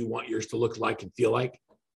huddles the way you want yours to look like and feel like?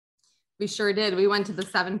 We sure did. We went to the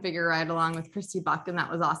 7-figure ride along with Christy Buck, and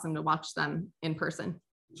that was awesome to watch them in person.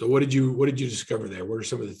 So what did you discover there? What are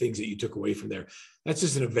some of the things that you took away from there? That's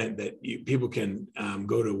just an event that people can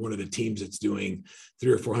go to one of the teams that's doing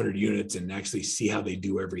 300 or 400 units and actually see how they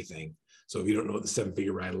do everything. So if you don't know what the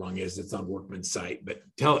 7-figure ride along is, it's on Workman's site, but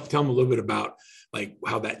tell them a little bit about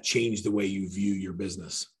how that changed the way you view your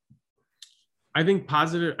business. I think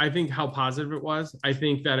how positive it was. I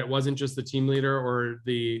think that it wasn't just the team leader or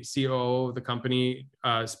the COO of the company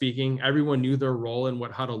speaking. Everyone knew their role and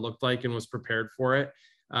what huddle looked like and was prepared for it.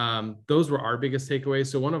 Those were our biggest takeaways.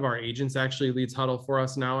 So one of our agents actually leads huddle for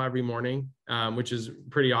us now every morning, which is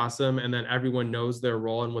pretty awesome. And then everyone knows their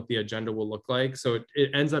role and what the agenda will look like. So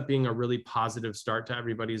it ends up being a really positive start to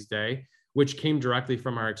everybody's day, which came directly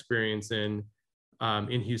from our experience in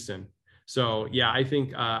Houston. So yeah, I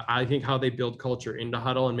think how they build culture into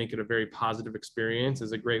huddle and make it a very positive experience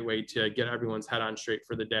is a great way to get everyone's head on straight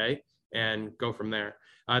for the day and go from there.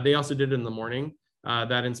 They also did it in the morning.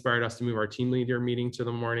 That inspired us to move our team meeting to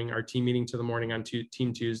the morning on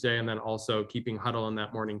Team Tuesday, and then also keeping huddle in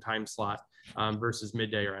that morning time slot versus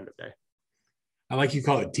midday or end of day. I like you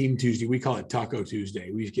call it Team Tuesday. We call it Taco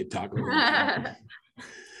Tuesday. We get taco.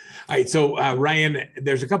 All right. So Ryan,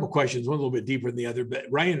 there's a couple questions, one a little bit deeper than the other, but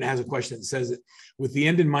Ryan has a question that says, with the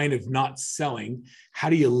end in mind of not selling, how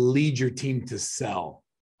do you lead your team to sell,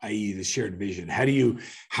 i.e. the shared vision? How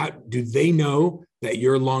do they know that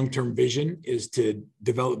your long-term vision is to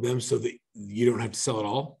develop them so that you don't have to sell at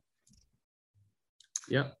all?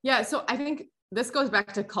 Yeah. Yeah. So I think this goes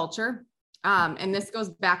back to culture. And this goes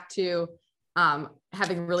back to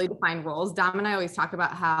having really defined roles. Dom and I always talk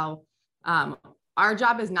about how our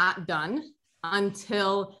job is not done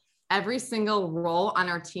until every single role on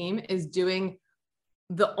our team is doing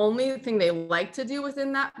the only thing they like to do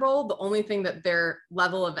within that role, the only thing that their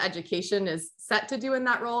level of education is set to do in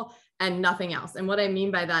that role, and nothing else. And what I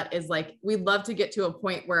mean by that is, like, we'd love to get to a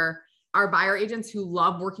point where our buyer agents who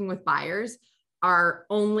love working with buyers are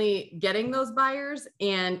only getting those buyers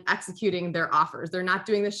and executing their offers. They're not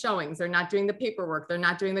doing the showings. They're not doing the paperwork. They're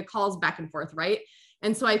not doing the calls back and forth, right?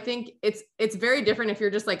 And so I think it's very different if you're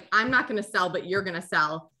just like, I'm not going to sell, but you're going to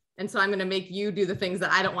sell. And so I'm going to make you do the things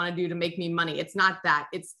that I don't want to do to make me money. It's not that.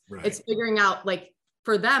 It's figuring out, like,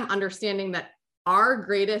 for them, understanding that our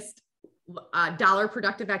greatest dollar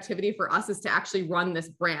productive activity for us is to actually run this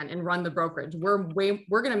brand and run the brokerage. We're going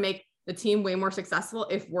to make the team way more successful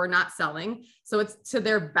if we're not selling. So it's to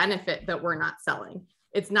their benefit that we're not selling.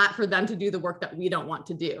 It's not for them to do the work that we don't want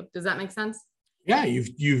to do. Does that make sense? Yeah,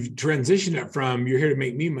 you've transitioned it from you're here to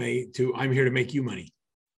make me money to I'm here to make you money.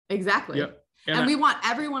 Exactly. Yep. And we want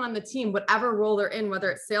everyone on the team, whatever role they're in, whether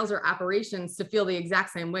it's sales or operations, to feel the exact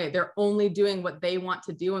same way. They're only doing what they want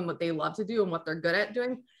to do and what they love to do and what they're good at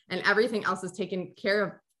doing. And everything else is taken care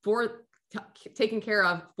of for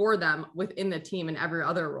them within the team and every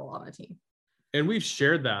other role on the team. And we've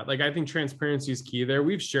shared that. Like, I think transparency is key there.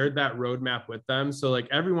 We've shared that roadmap with them. So, like,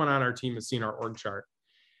 everyone on our team has seen our org chart,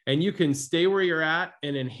 and you can stay where you're at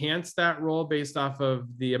and enhance that role based off of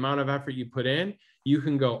the amount of effort you put in. You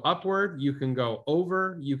can go upward, you can go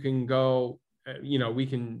over, you can go, we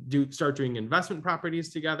can start doing investment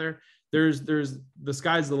properties together. There's the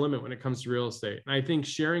sky's the limit when it comes to real estate. And I think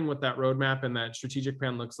sharing what that roadmap and that strategic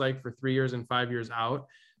plan looks like for 3 years and 5 years out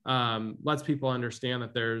lets people understand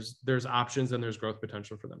that there's options and there's growth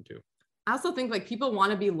potential for them too. I also think, like, people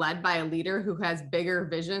want to be led by a leader who has bigger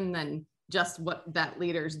vision than just what that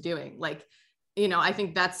leader's doing. Like, I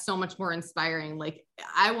think that's so much more inspiring. Like,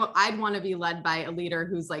 I'd want to be led by a leader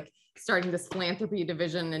who's, like, starting this philanthropy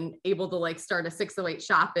division and able to, like, start a 608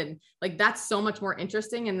 shop. And, like, that's so much more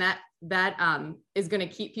interesting. And that is going to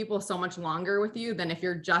keep people so much longer with you than if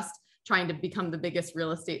you're just trying to become the biggest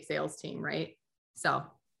real estate sales team. Right. So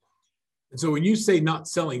when you say not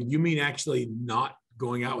selling, you mean actually not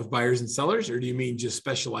going out with buyers and sellers, or do you mean just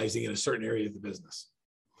specializing in a certain area of the business?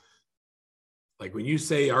 Like, when you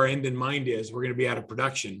say our end in mind is we're going to be out of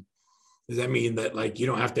production, does that mean that, like, you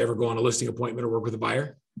don't have to ever go on a listing appointment or work with a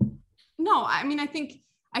buyer? No, I mean, I think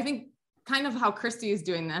kind of how Christy is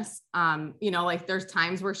doing this, like, there's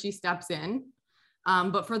times where she steps in,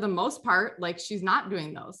 but for the most part, like, she's not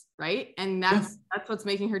doing those. Right. And that's what's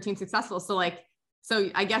making her team successful. So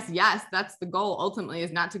I guess, yes, that's the goal ultimately,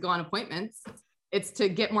 is not to go on appointments. It's to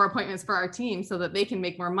get more appointments for our team so that they can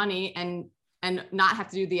make more money and not have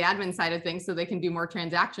to do the admin side of things, so they can do more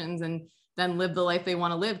transactions and then live the life they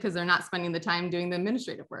want to live, because they're not spending the time doing the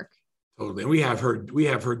administrative work. Totally. And we have her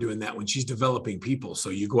doing that when she's developing people.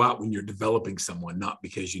 So you go out when you're developing someone, not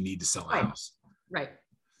because you need to sell a house. Right.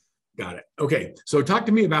 Got it. Okay. So talk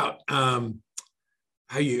to me about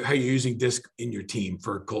how you're using DISC in your team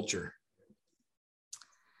for culture.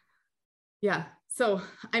 Yeah. So,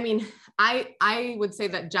 I mean, I would say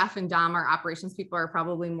that Jeff and Dom, our operations people, are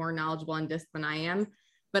probably more knowledgeable on DISC than I am,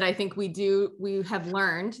 but I think we have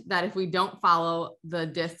learned that if we don't follow the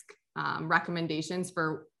DISC recommendations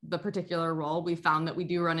for the particular role, we found that we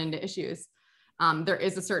do run into issues. There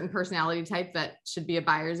is a certain personality type that should be a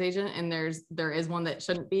buyer's agent, and there is one that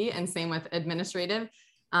shouldn't be, and same with administrative.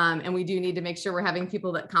 And we do need to make sure we're having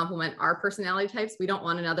people that complement our personality types. We don't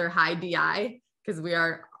want another high DI, because we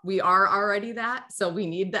are already that. So we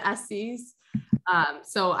need the SCs.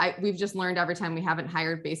 We've just learned every time we haven't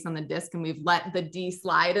hired based on the DISC, and we've let the D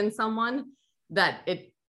slide in someone,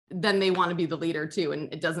 then they want to be the leader too.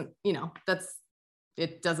 And it doesn't, you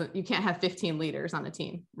can't have 15 leaders on a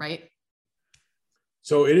team, right?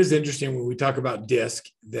 So it is interesting when we talk about DISC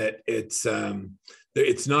that it's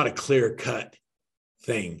not a clear cut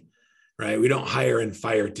thing, right? We don't hire and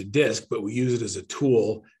fire to DISC, but we use it as a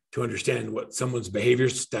tool to understand what someone's behavior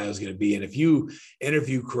style is going to be. And if you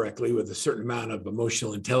interview correctly with a certain amount of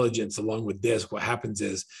emotional intelligence along with DISC, what happens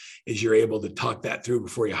is you're able to talk that through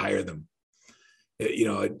before you hire them.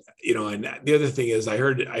 And the other thing is I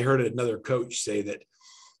heard another coach say that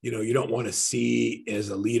you don't want a C as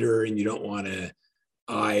a leader, and you don't want a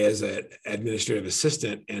I as an administrative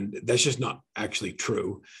assistant. And that's just not actually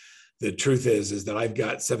true. The truth is that I've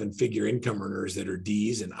got 7-figure income earners that are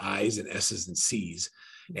D's and I's and S's and C's.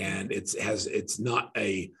 And it's not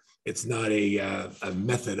a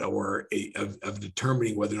method or of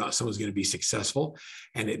determining whether or not someone's going to be successful.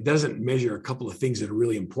 And it doesn't measure a couple of things that are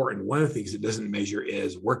really important. One of the things it doesn't measure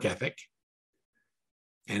is work ethic.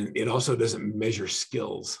 And it also doesn't measure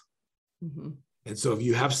skills. Mm-hmm. And so if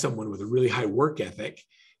you have someone with a really high work ethic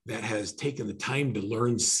that has taken the time to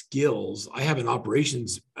learn skills, I have an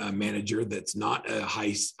operations manager that's not a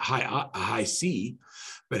high C,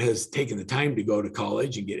 but has taken the time to go to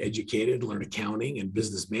college and get educated, learn accounting and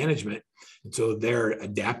business management. And so their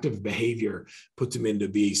adaptive behavior puts them into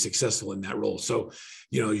be successful in that role. So,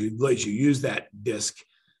 you use that DISC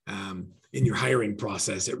in your hiring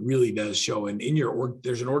process, it really does show. And in your org,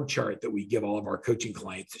 there's an org chart that we give all of our coaching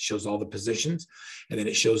clients that shows all the positions, and then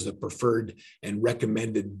it shows the preferred and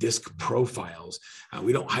recommended DISC profiles.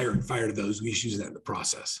 We don't hire and fire to those. We just use that in the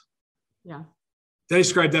process. Yeah. Did I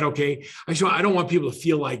describe that okay? I don't want people to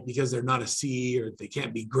feel like because they're not a C or they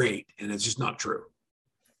can't be great, and it's just not true.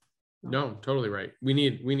 No, totally right. We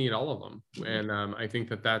need all of them, and I think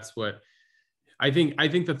that's what. I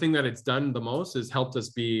think the thing that it's done the most is helped us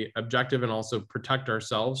be objective and also protect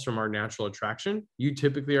ourselves from our natural attraction. You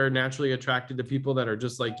typically are naturally attracted to people that are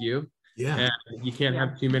just like you. Yeah. And you can't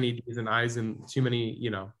have too many D's and I's and too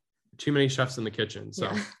many chefs in the kitchen.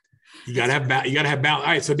 So you gotta have balance.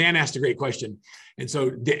 All right. So Dan asked a great question. And so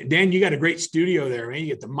Dan, you got a great studio there, man. You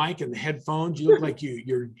get the mic and the headphones. You look like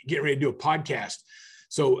you're getting ready to do a podcast.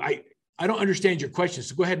 So I don't understand your question,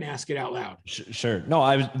 so go ahead and ask it out loud. Sure. No,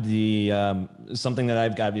 something that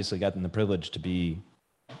I've obviously gotten the privilege to be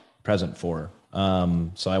present for.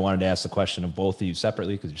 So I wanted to ask the question of both of you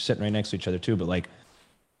separately because you're sitting right next to each other too. But like,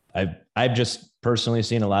 I've just personally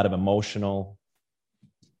seen a lot of emotional,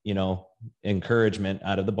 encouragement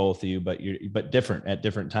out of the both of you, but different at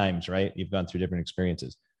different times, right? You've gone through different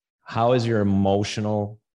experiences. How is your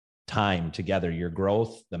emotional time together, your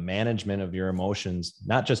growth, the management of your emotions,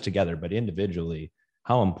 not just together, but individually?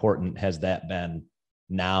 How important has that been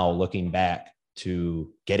now looking back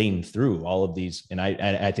to getting through all of these? And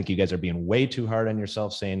I think you guys are being way too hard on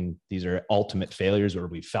yourself saying these are ultimate failures or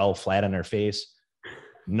we fell flat on our face.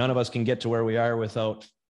 None of us can get to where we are without,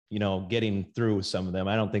 getting through some of them.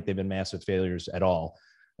 I don't think they've been massive failures at all.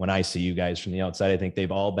 When I see you guys from the outside, I think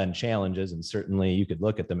they've all been challenges, and certainly you could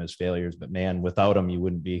look at them as failures, but man, without them, you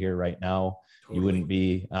wouldn't be here right now. Totally. You wouldn't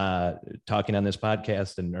be talking on this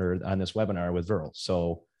podcast or on this webinar with Viral.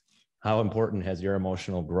 So how important has your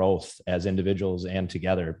emotional growth as individuals and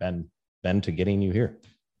together been to getting you here?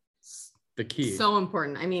 The key. So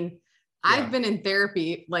important. I mean, I've been in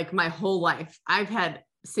therapy like my whole life. I've had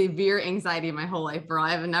severe anxiety my whole life, bro.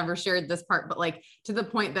 I've never shared this part, but like to the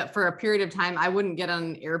point that for a period of time, I wouldn't get on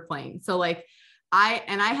an airplane. So like I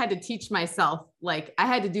had to teach myself, like I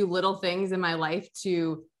had to do little things in my life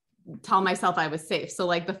to tell myself I was safe. So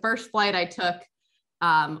like the first flight I took,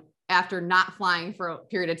 after not flying for a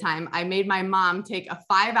period of time, I made my mom take a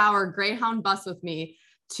 5-hour Greyhound bus with me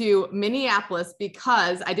to Minneapolis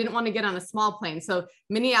because I didn't want to get on a small plane. So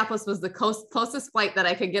Minneapolis was the closest flight that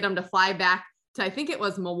I could get them to fly back to, I think it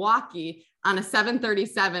was Milwaukee, on a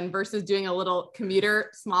 737 versus doing a little commuter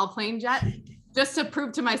small plane jet, just to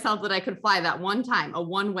prove to myself that I could fly that one time, a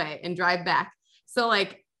one way, and drive back. So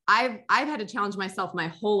like I've had to challenge myself my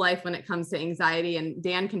whole life when it comes to anxiety. And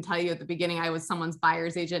Dan can tell you at the beginning, I was someone's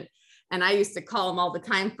buyer's agent and I used to call him all the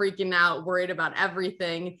time, freaking out, worried about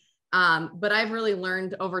everything. But I've really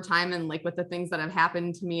learned over time and like with the things that have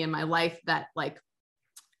happened to me in my life that like,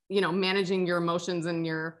 managing your emotions and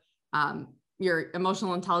your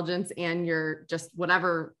emotional intelligence and your just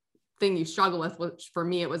whatever thing you struggle with, which for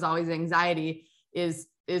me, it was always anxiety, is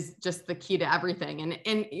just the key to everything.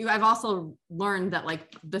 And I've also learned that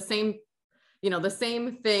like the same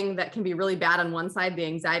thing that can be really bad on one side, the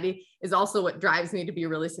anxiety, is also what drives me to be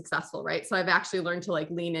really successful. Right. So I've actually learned to like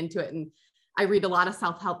lean into it. And I read a lot of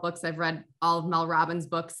self-help books. I've read all of Mel Robbins'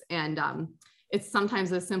 books, and it's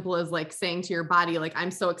sometimes as simple as like saying to your body, like,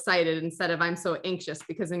 I'm so excited instead of I'm so anxious,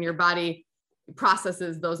 because in your body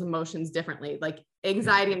processes those emotions differently. Like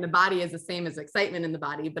anxiety in the body is the same as excitement in the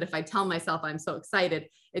body. But if I tell myself I'm so excited,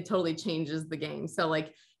 it totally changes the game. So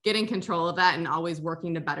like getting control of that and always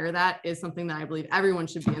working to better that is something that I believe everyone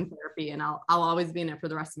should be in therapy. And I'll always be in it for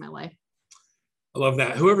the rest of my life. I love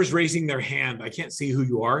that. Whoever's raising their hand, I can't see who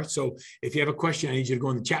you are. So if you have a question, I need you to go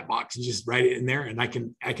in the chat box and just write it in there, and I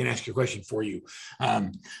can ask your question for you.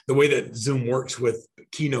 The way that Zoom works with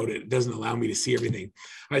Keynote, it doesn't allow me to see everything.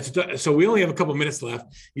 All right, so we only have a couple minutes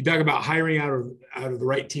left. You talk about hiring out of the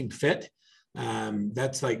right team fit.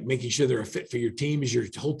 That's like making sure they're a fit for your team. Is your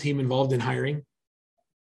whole team involved in hiring?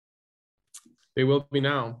 They will be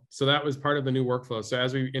now. So that was part of the new workflow. So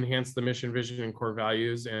as we enhanced the mission, vision, and core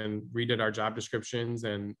values and redid our job descriptions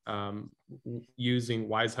and using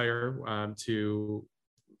WiseHire to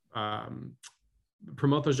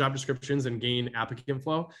promote those job descriptions and gain applicant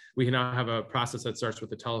flow, we can now have a process that starts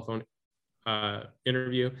with a telephone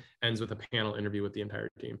interview, ends with a panel interview with the entire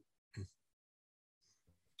team.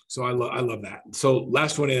 So I love that. So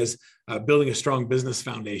last one is building a strong business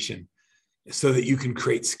foundation so that you can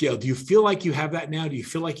create scale. Do you feel like you have that now? Do you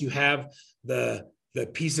feel like you have the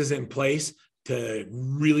pieces in place to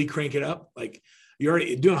really crank it up? Like you're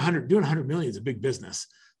already doing 100 million is a big business.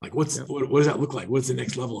 Like what does that look like? What's the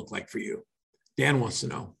next level look like for you? Dan wants to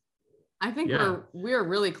know. I think we're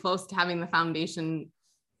really close to having the foundation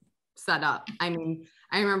set up. I mean,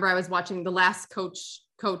 I remember I was watching the last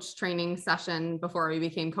coach training session before we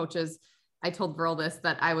became coaches. I told Verl this,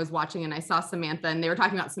 that I was watching and I saw Samantha, and they were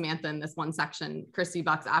talking about Samantha in this one section, Christy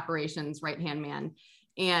Buck's operations right-hand man.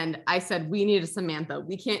 And I said, we need a Samantha.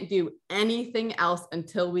 We can't do anything else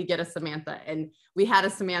until we get a Samantha. And we had a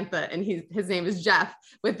Samantha, and his name is Jeff,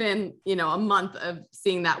 within, a month of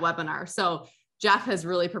seeing that webinar. So Jeff has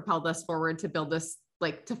really propelled us forward to build this,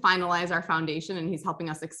 to finalize our foundation. And he's helping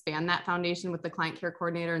us expand that foundation with the client care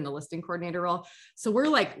coordinator and the listing coordinator role. So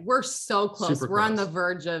we're so close. We're on the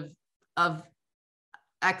verge of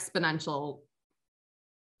exponential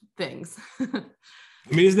things. I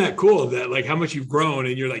mean, isn't that cool that like how much you've grown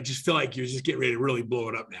and you're just feel like you're just getting ready to really blow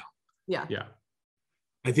it up now? Yeah. Yeah.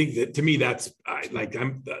 I think that to me, that's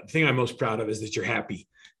the thing I'm most proud of is that you're happy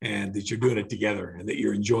and that you're doing it together and that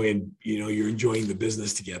you're enjoying the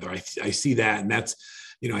business together. I see that. And that's,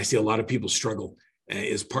 I see a lot of people struggle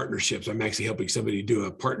is partnerships. I'm actually helping somebody do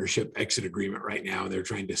a partnership exit agreement right now. And they're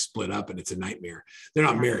trying to split up and it's a nightmare. They're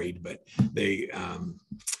not married, but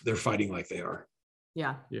they're fighting like they are.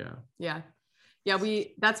 Yeah.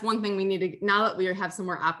 That's one thing we need to, now that we have some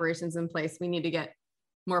more operations in place, we need to get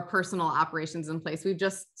more personal operations in place. We've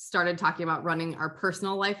just started talking about running our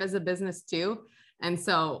personal life as a business too. And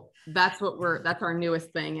so that's our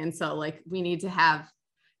newest thing. And so we need to have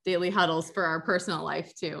daily huddles for our personal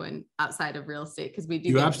life too, and outside of real estate, because we do.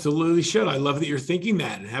 You absolutely should. I love that you're thinking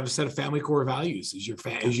that, and have a set of family core values as you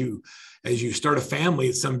start a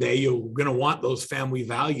family. Someday you're going to want those family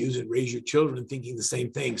values and raise your children thinking the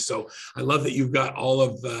same thing. So I love that you've got all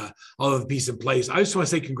of the pieces in place. I just want to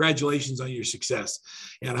say congratulations on your success,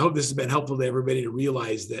 and I hope this has been helpful to everybody to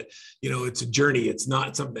realize that it's a journey. It's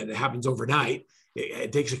not something that happens overnight.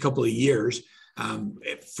 It takes a couple of years.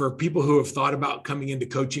 For people who have thought about coming into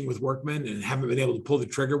coaching with Workman and haven't been able to pull the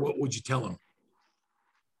trigger, what would you tell them?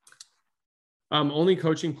 Only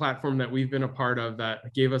coaching platform that we've been a part of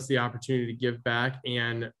that gave us the opportunity to give back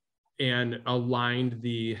and aligned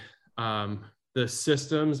the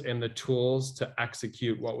systems and the tools to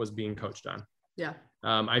execute what was being coached on. Yeah.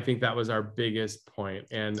 I think that was our biggest point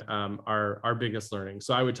and our biggest learning.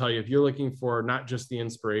 So I would tell you, if you're looking for not just the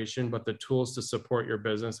inspiration, but the tools to support your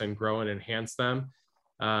business and grow and enhance them,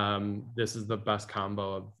 this is the best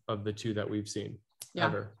combo of the two that we've seen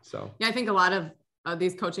ever. So yeah, I think a lot of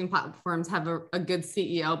these coaching platforms have a good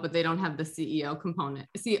CEO, but they don't have the COO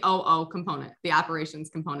component, the operations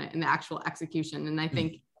component, and the actual execution. And I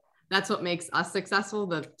think that's what makes us successful,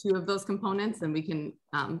 the two of those components, and we can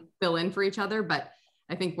fill in for each other. But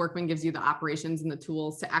I think Workman gives you the operations and the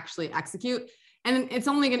tools to actually execute. And you're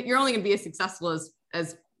only going to be as successful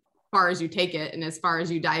as far as you take it, and as far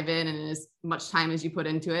as you dive in, and as much time as you put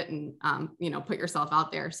into it, and put yourself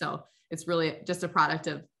out there. So it's really just a product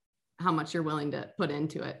of how much you're willing to put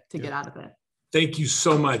into it to get out of it. Thank you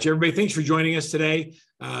so much, everybody. Thanks for joining us today.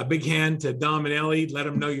 Big hand to Dom and Ellie. Let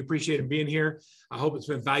them know you appreciate them being here. I hope it's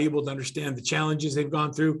been valuable to understand the challenges they've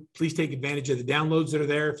gone through. Please take advantage of the downloads that are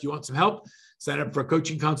there. If you want some help, sign up for a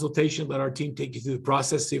coaching consultation. Let our team take you through the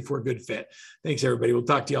process, see if we're a good fit. Thanks, everybody. We'll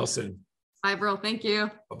talk to y'all soon. Bye, bro. Thank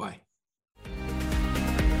you. Bye-bye.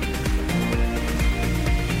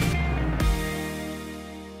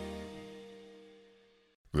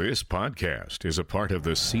 This podcast is a part of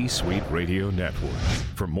the C-Suite Radio Network.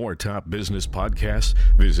 For more top business podcasts,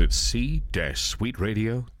 visit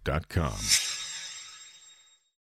c-suiteradio.com.